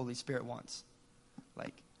what the Holy Spirit wants.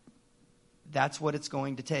 Like, that's what it's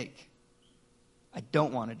going to take. I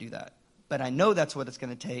don't want to do that. But I know that's what it's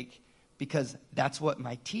going to take because that's what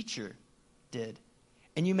my teacher did.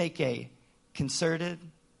 And you make a concerted,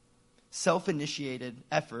 self-initiated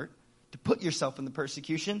effort to put yourself in the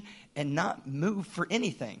persecution and not move for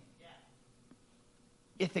anything.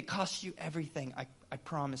 If it costs you everything, I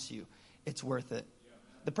promise you, it's worth it.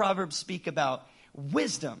 The Proverbs speak about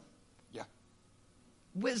wisdom. Yeah.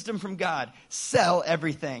 Wisdom from God. Sell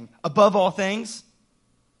everything. Above all things,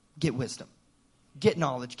 get wisdom. Get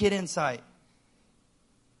knowledge. Get insight.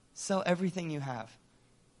 Sell everything you have.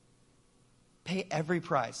 Pay every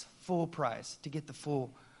price, full price, to get the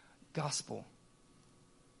full gospel.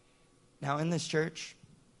 Now, in this church,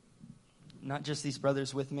 not just these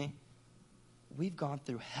brothers with me, we've gone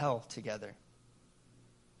through hell together.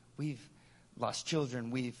 We've lost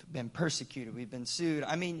children. We've been persecuted. We've been sued.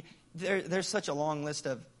 I mean, there's such a long list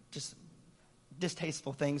of just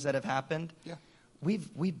distasteful things that have happened. Yeah.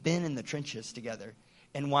 We've been in the trenches together.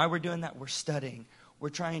 And why we're doing that, we're studying. We're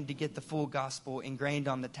trying to get the full gospel ingrained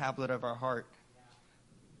on the tablet of our heart.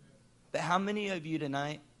 But how many of you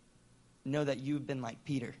tonight know that you've been like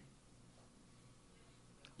Peter?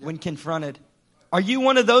 When confronted. Are you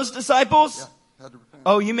one of those disciples? Yeah, had to repent.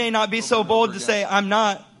 Oh, you may not be Over so and bold over to again. say, I'm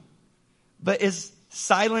not. But is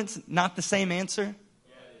silence not the same answer?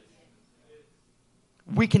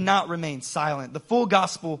 We cannot remain silent. The full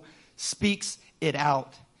gospel speaks it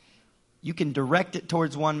out. You can direct it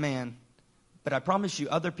towards one man, but I promise you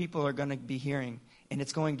other people are going to be hearing, and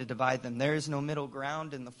it's going to divide them. There is no middle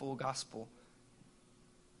ground in the full gospel.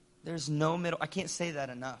 There's no middle. I can't say that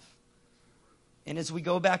enough. And as we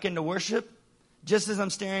go back into worship, just as I'm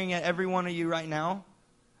staring at every one of you right now,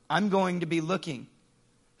 I'm going to be looking.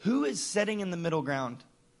 Who is sitting in the middle ground?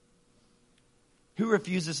 Who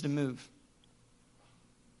refuses to move?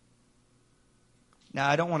 Now,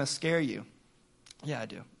 I don't want to scare you. Yeah, I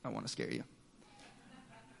do. I want to scare you.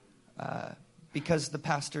 Because the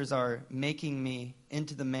pastors are making me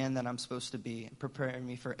into the man that I'm supposed to be and preparing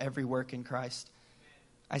me for every work in Christ.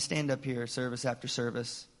 I stand up here service after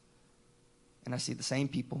service, and I see the same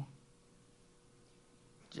people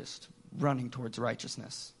just running towards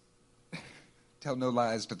righteousness. Tell no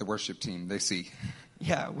lies to the worship team. They see.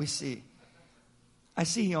 Yeah, we see. I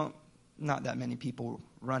see not that many people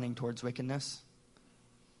running towards wickedness.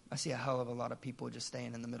 I see a hell of a lot of people just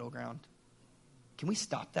staying in the middle ground. Can we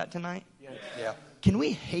stop that tonight? Yes. Yeah. Can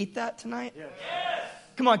we hate that tonight? Yes.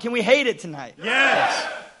 Come on, can we hate it tonight?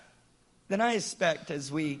 Yes. Then I expect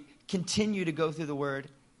as we continue to go through the Word,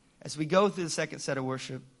 as we go through the second set of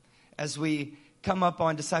worship, as we come up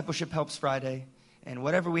on Discipleship Helps Friday, and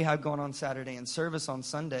whatever we have going on Saturday and service on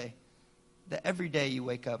Sunday, that every day you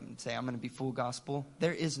wake up and say, I'm going to be full gospel.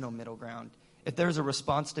 There is no middle ground. If there's a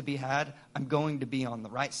response to be had, I'm going to be on the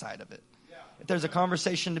right side of it. If there's a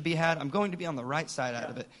conversation to be had, I'm going to be on the right side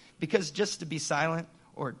out of it. Because just to be silent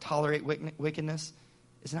or tolerate wickedness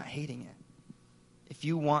is not hating it. If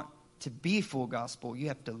you want to be full gospel, you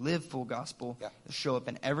have to live full gospel. Yeah. It'll show up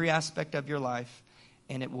in every aspect of your life,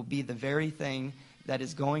 and it will be the very thing that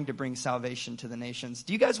is going to bring salvation to the nations.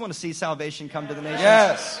 Do you guys want to see salvation come to the nations?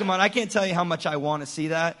 Yes. Come on, I can't tell you how much I want to see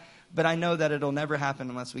that, but I know that it'll never happen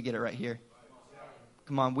unless we get it right here.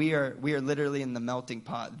 Come on, we are literally in the melting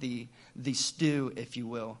pot, the stew, if you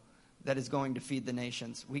will, that is going to feed the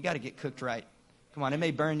nations. We got to get cooked right. Come on, it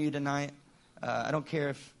may burn you tonight. I don't care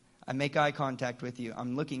if I make eye contact with you.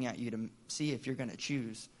 I'm looking at you to see if you're going to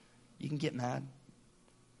choose. You can get mad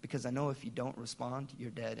because I know if you don't respond,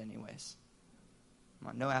 you're dead anyways. Come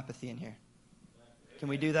on, no apathy in here. Can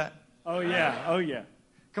we do that? Oh, yeah. Oh, yeah.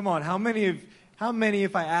 Come on, how many,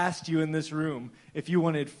 if I asked you in this room if you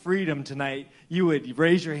wanted freedom tonight, you would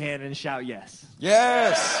raise your hand and shout yes?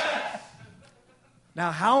 Yes.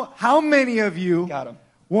 Now, how many of you Got 'em.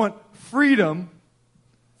 want freedom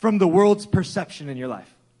from the world's perception in your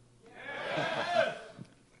life?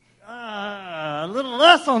 A little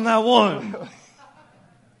less on that one.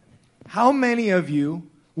 How many of you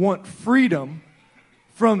want freedom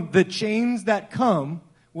from the chains that come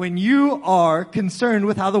when you are concerned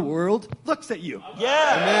with how the world looks at you?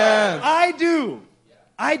 Yeah. Amen. I do.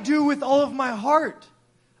 I do with all of my heart.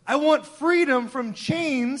 I want freedom from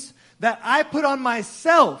chains that I put on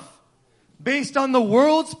myself based on the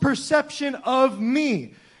world's perception of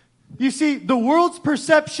me. You see, the world's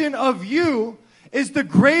perception of you is the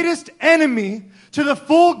greatest enemy to the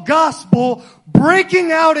full gospel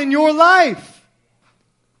breaking out in your life.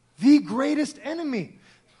 The greatest enemy.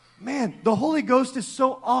 Man, the Holy Ghost is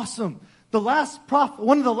so awesome.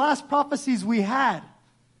 One of the last prophecies we had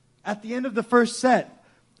at the end of the first set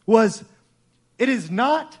was, it is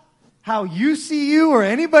not how you see you or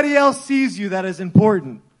anybody else sees you that is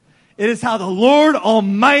important. It is how the Lord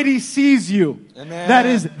Almighty sees you. Amen. That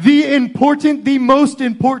is the most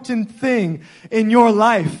important thing in your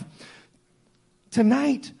life.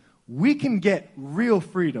 Tonight, we can get real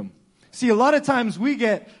freedom. See, a lot of times we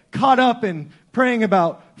get caught up in praying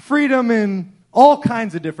about freedom in all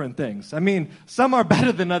kinds of different things. I mean, some are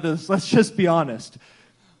better than others, let's just be honest.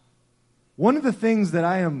 One of the things that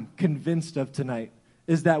I am convinced of tonight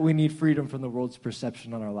is that we need freedom from the world's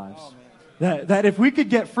perception on our lives. Oh, That if we could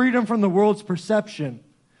get freedom from the world's perception,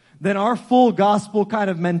 then our full gospel kind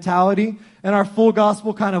of mentality and our full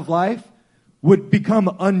gospel kind of life would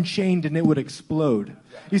become unchained and it would explode.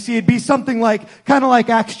 You see, it'd be something like, kind of like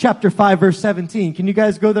Acts chapter 5, verse 17. Can you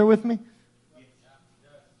guys go there with me?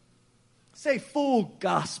 Say full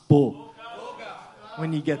gospel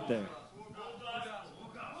when you get there.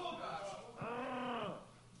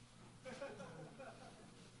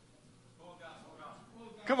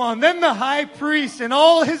 Come on, then the high priest and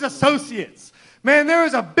all his associates. Man, there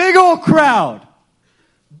was a big old crowd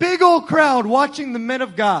watching the men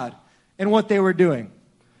of God and what they were doing.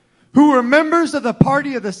 who were members of the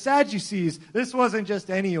party of the Sadducees. This wasn't just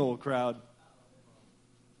any old crowd.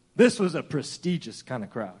 This was a prestigious kind of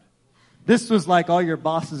crowd. This was like all your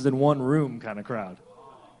bosses in one room kind of crowd.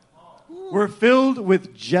 Were filled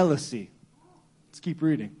with jealousy. Let's keep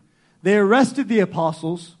reading. They arrested the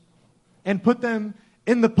apostles and put them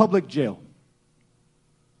in the public jail.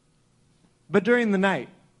 But during the night,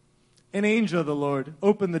 an angel of the Lord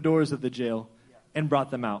opened the doors of the jail and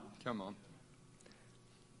brought them out. Come on.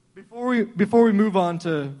 Before we move on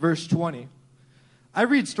to verse 20, I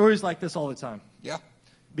read stories like this all the time. Yeah.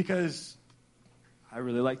 Because I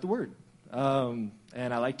really like the Word. And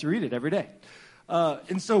I like to read it every day.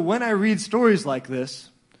 And so when I read stories like this,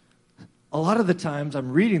 a lot of the times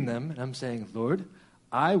I'm reading them and I'm saying, Lord,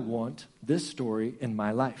 I want this story in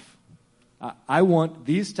my life. I want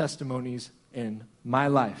these testimonies in my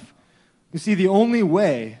life. You see, the only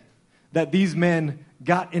way that these men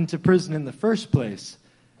got into prison in the first place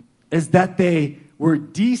is that they were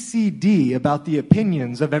DCD about the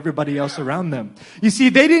opinions of everybody else around them. You see,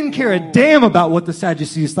 they didn't care a damn about what the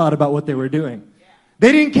Sadducees thought about what they were doing.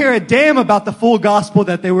 They didn't care a damn about the full gospel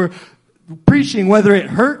that they were preaching, whether it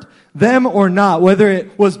hurt them or not, whether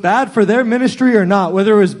it was bad for their ministry or not,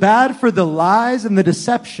 whether it was bad for the lies and the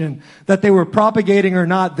deception that they were propagating or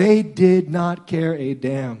not. They did not care a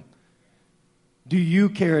damn. Do you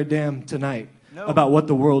care a damn tonight about what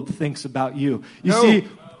the world thinks about you? You see,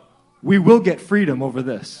 we will get freedom over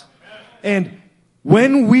this. And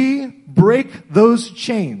when we break those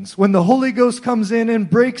chains, when the Holy Ghost comes in and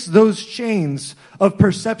breaks those chains of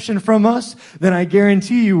perception from us, then I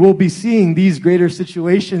guarantee you we'll be seeing these greater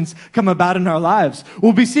situations come about in our lives.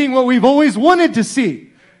 We'll be seeing what we've always wanted to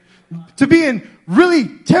see. To be in really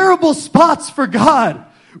terrible spots for God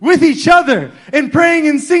with each other and praying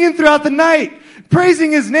and singing throughout the night,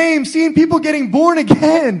 praising His name, seeing people getting born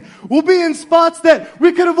again. We'll be in spots that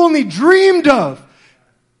we could have only dreamed of.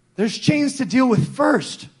 There's chains to deal with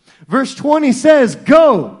first. Verse 20 says,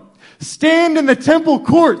 go, stand in the temple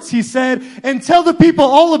courts, he said, and tell the people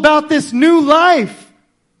all about this new life.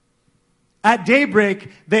 At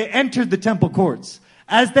daybreak, they entered the temple courts,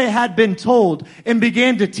 as they had been told, and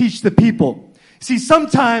began to teach the people. See,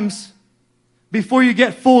 sometimes, before you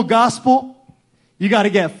get full gospel, you got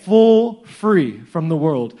to get full free from the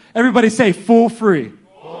world. Everybody say full free.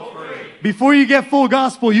 Before you get full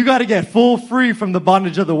gospel, you got to get full free from the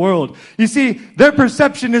bondage of the world. You see, their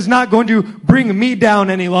perception is not going to bring me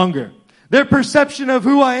down any longer. Their perception of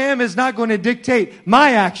who I am is not going to dictate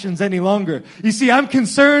my actions any longer. You see, I'm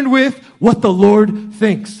concerned with what the Lord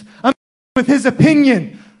thinks. I'm concerned with His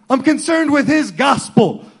opinion. I'm concerned with His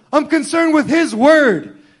gospel. I'm concerned with His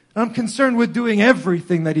word. I'm concerned with doing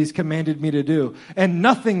everything that He's commanded me to do. And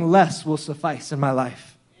nothing less will suffice in my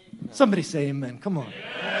life. Somebody say amen. Come on.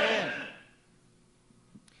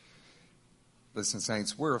 Listen,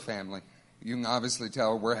 saints, we're a family. You can obviously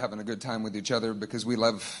tell we're having a good time with each other because we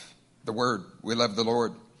love the Word. We love the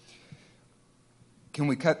Lord. Can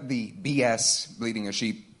we cut the BS bleeding a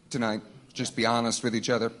sheep tonight? Just be honest with each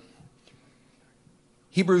other.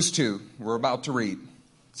 Hebrews 2, we're about to read,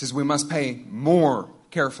 says we must pay more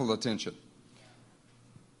careful attention.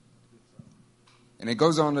 And it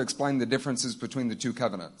goes on to explain the differences between the two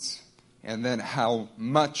covenants and then how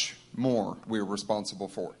much more we're responsible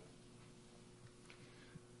for.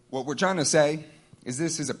 What we're trying to say is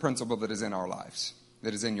this is a principle that is in our lives,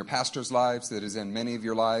 that is in your pastor's lives, that is in many of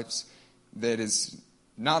your lives, that is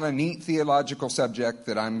not a neat theological subject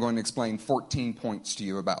that I'm going to explain 14 points to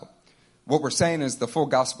you about. What we're saying is the full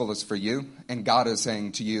gospel is for you, and God is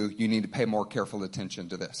saying to you, you need to pay more careful attention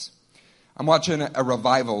to this. I'm watching a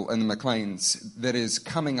revival in the McLeans that is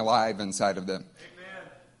coming alive inside of them.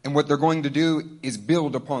 And what they're going to do is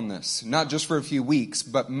build upon this, not just for a few weeks,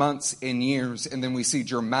 but months and years. And then we see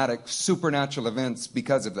dramatic supernatural events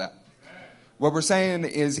because of that. What we're saying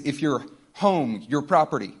is if your home, your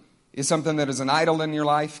property, is something that is an idol in your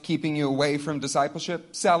life, keeping you away from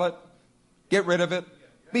discipleship, sell it, get rid of it,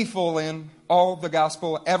 be full in all the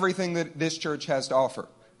gospel, everything that this church has to offer.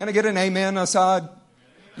 Can I get an amen, Assad?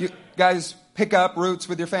 You guys pick up roots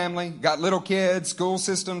with your family, got little kids, school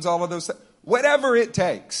systems, all of those things. Whatever it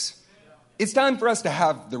takes. It's time for us to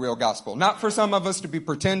have the real gospel. Not for some of us to be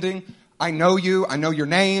pretending. I know you. I know your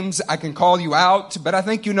names. I can call you out. But I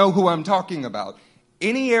think you know who I'm talking about.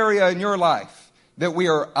 Any area in your life that we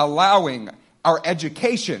are allowing our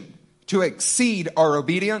education to exceed our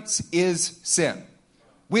obedience is sin.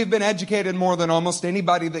 We've been educated more than almost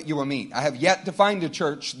anybody that you will meet. I have yet to find a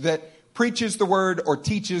church that preaches the word or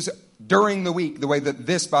teaches during the week the way that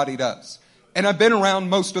this body does. And I've been around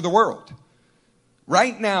most of the world.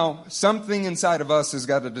 Right now, something inside of us has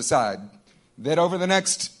got to decide that over the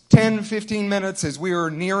next 10, 15 minutes as we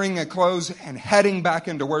are nearing a close and heading back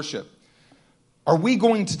into worship, are we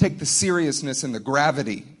going to take the seriousness and the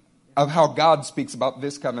gravity of how God speaks about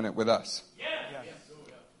this covenant with us?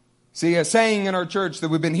 See, a saying in our church that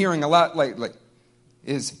we've been hearing a lot lately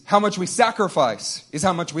is how much we sacrifice is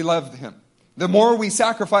how much we love Him. The more we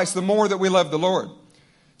sacrifice, the more that we love the Lord.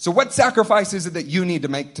 So what sacrifice is it that you need to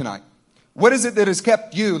make tonight? What is it that has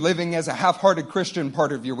kept you living as a half-hearted Christian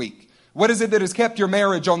part of your week? What is it that has kept your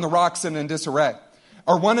marriage on the rocks and in disarray?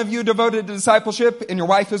 Are one of you devoted to discipleship and your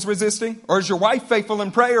wife is resisting? Or is your wife faithful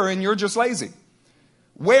in prayer and you're just lazy?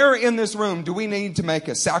 Where in this room do we need to make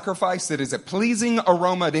a sacrifice that is a pleasing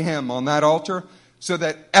aroma to Him on that altar so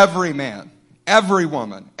that every man, every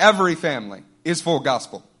woman, every family is full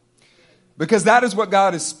gospel? Because that is what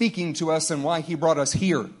God is speaking to us and why He brought us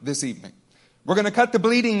here this evening. We're going to cut the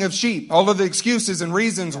bleating of sheep, all of the excuses and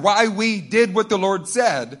reasons why we did what the Lord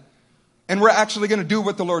said, and we're actually going to do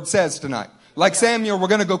what the Lord says tonight. Like Samuel, we're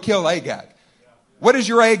going to go kill Agag. What is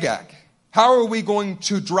your Agag? How are we going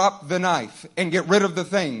to drop the knife and get rid of the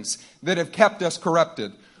things that have kept us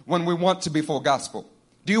corrupted when we want to be full gospel?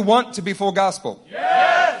 Do you want to be full gospel?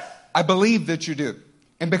 Yes! I believe that you do.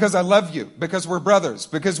 And because I love you, because we're brothers,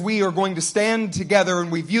 because we are going to stand together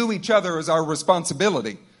and we view each other as our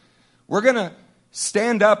responsibility, we're going to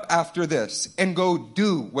stand up after this and go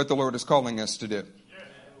do what the Lord is calling us to do.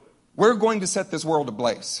 We're going to set this world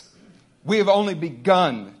ablaze. We have only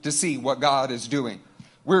begun to see what God is doing.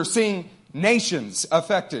 We're seeing nations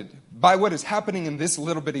affected by what is happening in this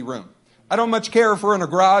little bitty room. I don't much care if we're in a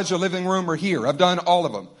garage, a living room, or here. I've done all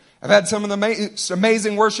of them. I've had some of the most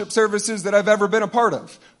amazing worship services that I've ever been a part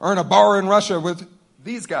of, or in a bar in Russia with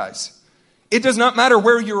these guys. It does not matter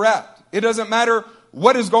where you're at. It doesn't matter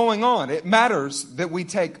what is going on. It matters that we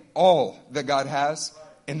take all that God has,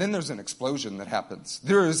 and then there's an explosion that happens.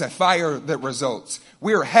 There is a fire that results.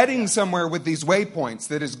 We are heading somewhere with these waypoints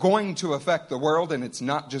that is going to affect the world, and it's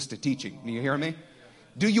not just a teaching. Do you hear me?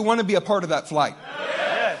 Do you want to be a part of that flight?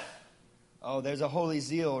 Yes. Oh, there's a holy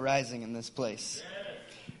zeal rising in this place.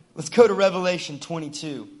 Let's go to Revelation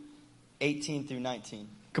 22, 18 through 19.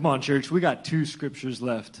 Come on, church. We got 2 scriptures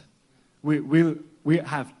left. We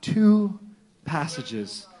have 2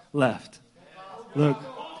 passages left. Look.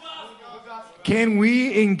 Can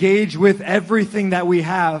we engage with everything that we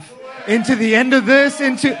have into the end of this,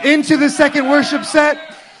 into the second worship set?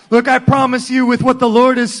 Look, I promise you with what the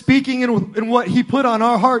Lord is speaking and what He put on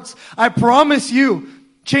our hearts, I promise you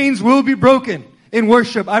chains will be broken in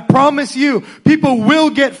worship. I promise you people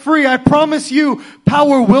will get free. I promise you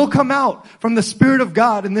power will come out from the Spirit of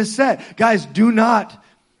God in this set. Guys, do not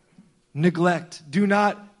neglect. Do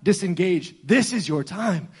not disengage. This is your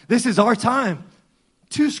time. This is our time.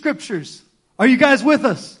 2 scriptures. Are you guys with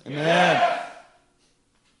us? Amen.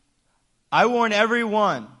 I warn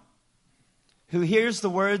everyone who hears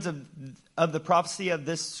the words of the prophecy of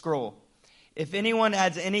this scroll. If anyone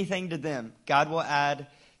adds anything to them, God will add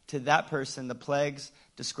to that person the plagues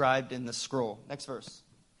described in the scroll. Next verse.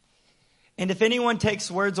 And if anyone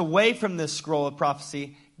takes words away from this scroll of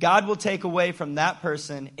prophecy, God will take away from that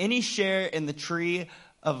person any share in the tree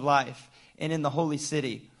of life and in the holy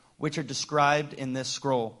city, which are described in this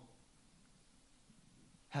scroll.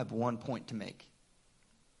 Have one point to make.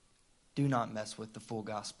 Do not mess with the full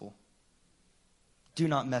gospel. Do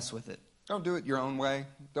not mess with it. Don't do it your own way.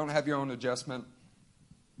 Don't have your own adjustment.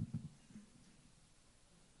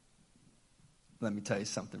 Let me tell you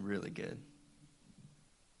something really good.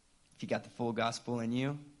 If you got the full gospel in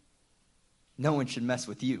you, no one should mess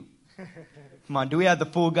with you. Come on, do we have the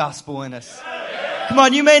full gospel in us? Come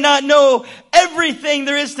on, you may not know everything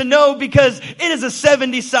there is to know because it is a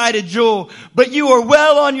 70-sided jewel, but you are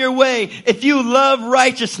well on your way if you love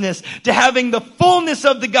righteousness to having the fullness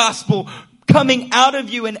of the gospel coming out of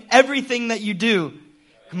you in everything that you do.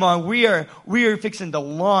 Come on, we are fixing to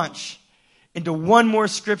launch into one more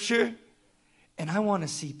scripture, and I want to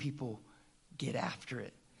see people get after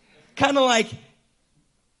it. Kind of like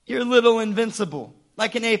you're a little invincible,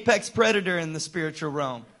 like an apex predator in the spiritual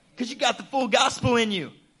realm. Because you got the full gospel in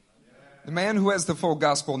you. The man who has the full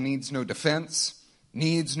gospel needs no defense,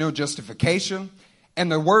 needs no justification,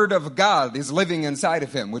 and the word of God is living inside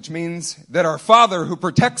of him, which means that our Father who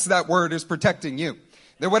protects that word is protecting you.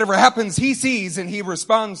 That whatever happens, He sees and He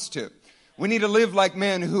responds to. We need to live like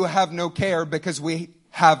men who have no care because we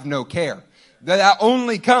have no care. That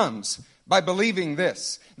only comes by believing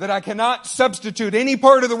this, that I cannot substitute any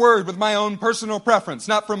part of the word with my own personal preference,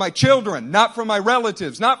 not for my children, not for my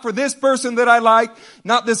relatives, not for this person that I like,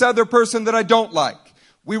 not this other person that I don't like.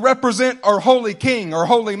 We represent our holy King, our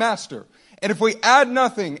holy Master. And if we add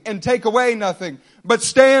nothing and take away nothing, but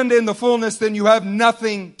stand in the fullness, then you have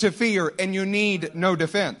nothing to fear and you need no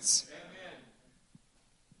defense.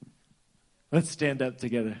 Let's stand up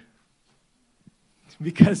together.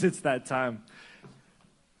 Because it's that time.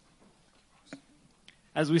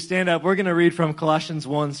 As we stand up, we're going to read from Colossians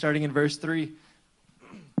 1, starting in verse 3.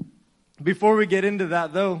 Before we get into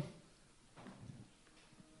that, though,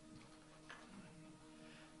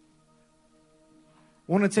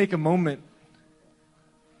 I want to take a moment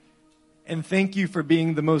and thank you for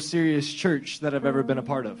being the most serious church that I've ever been a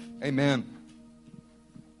part of. Amen.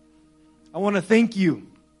 I want to thank you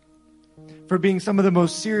for being some of the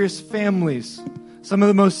most serious families, some of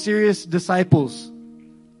the most serious disciples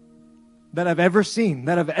that I've ever seen,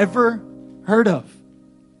 that I've ever heard of.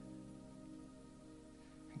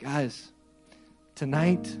 Guys,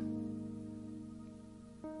 tonight,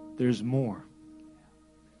 there's more.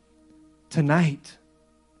 Tonight,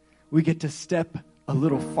 we get to step a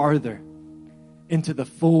little farther into the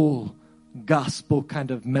full gospel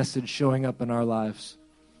kind of message showing up in our lives.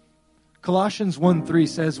 Colossians 1:3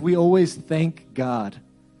 says, we always thank God,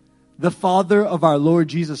 the Father of our Lord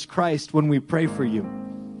Jesus Christ, when we pray for you,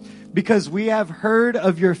 because we have heard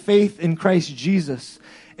of your faith in Christ Jesus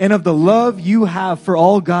and of the love you have for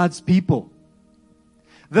all God's people.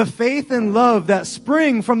 The faith and love that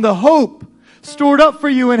spring from the hope stored up for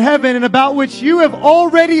you in heaven and about which you have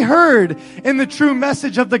already heard in the true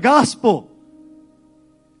message of the gospel.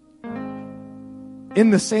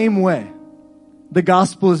 In the same way, the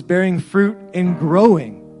gospel is bearing fruit and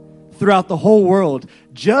growing throughout the whole world,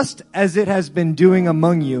 just as it has been doing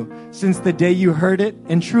among you since the day you heard it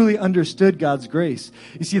and truly understood God's grace.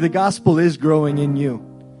 You see, the gospel is growing in you.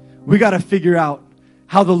 We got to figure out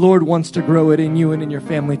how the Lord wants to grow it in you and in your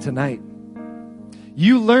family tonight.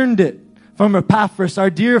 You learned it from Epaphras, our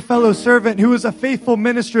dear fellow servant, who is a faithful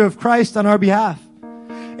minister of Christ on our behalf,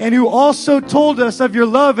 and who also told us of your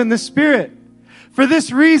love in the Spirit. For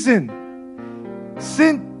this reason,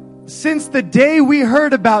 since the day we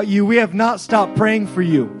heard about you, we have not stopped praying for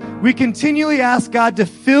you. We continually ask God to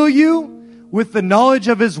fill you with the knowledge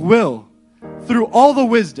of His will through all the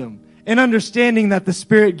wisdom and understanding that the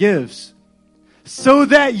Spirit gives, so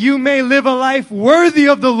that you may live a life worthy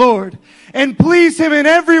of the Lord and please Him in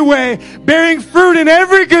every way, bearing fruit in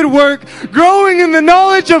every good work, growing in the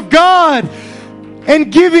knowledge of God,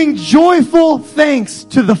 and giving joyful thanks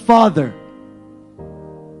to the Father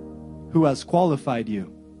who has qualified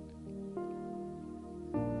you.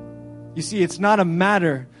 You see, it's not a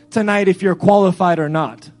matter tonight if you're qualified or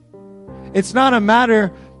not. It's not a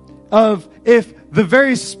matter of if the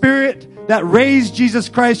very Spirit that raised Jesus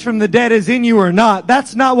Christ from the dead is in you or not.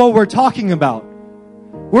 That's not what we're talking about.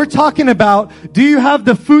 We're talking about, do you have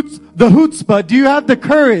the chutzpah? Do you have the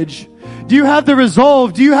courage? Do you have the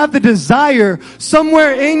resolve? Do you have the desire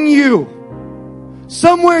somewhere in you,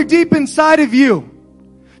 somewhere deep inside of you,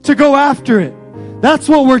 to go after it? That's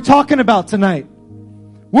what we're talking about tonight.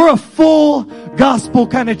 We're a full gospel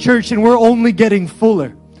kind of church, and we're only getting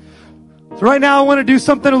fuller. So right now I want to do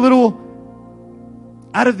something a little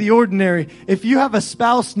out of the ordinary. If you have a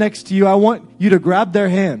spouse next to you, I want you to grab their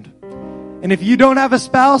hand. And if you don't have a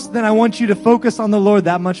spouse, then I want you to focus on the Lord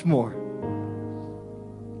that much more.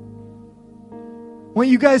 I want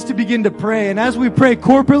you guys to begin to pray. And as we pray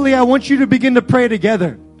corporately, I want you to begin to pray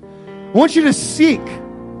together. I want you to seek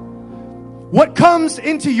what comes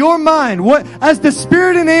into your mind. As the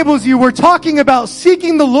Spirit enables you, we're talking about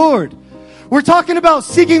seeking the Lord. We're talking about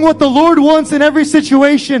seeking what the Lord wants in every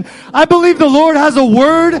situation. I believe the Lord has a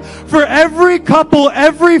word for every couple,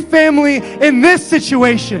 every family in this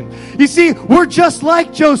situation. You see, we're just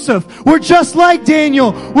like Joseph. We're just like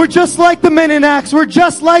Daniel. We're just like the men in Acts. We're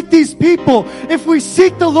just like these people. If we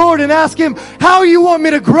seek the Lord and ask Him, how you want me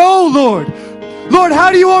to grow, Lord? Lord,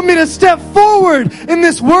 how do you want me to step forward in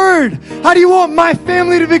this word? How do you want my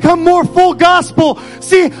family to become more full gospel?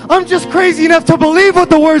 See, I'm just crazy enough to believe what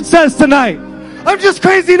the word says tonight. I'm just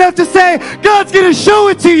crazy enough to say, God's going to show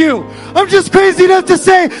it to you. I'm just crazy enough to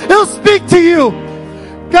say, He'll speak to you.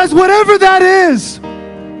 Guys, whatever that is,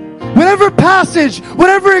 whatever passage,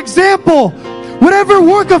 whatever example, whatever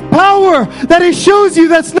work of power that He shows you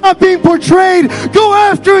that's not being portrayed, go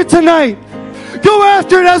after it tonight. Go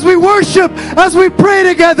after it as we worship, as we pray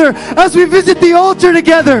together, as we visit the altar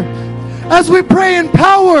together, as we pray in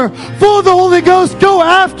power, full of the Holy Ghost. Go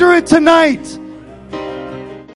after it tonight.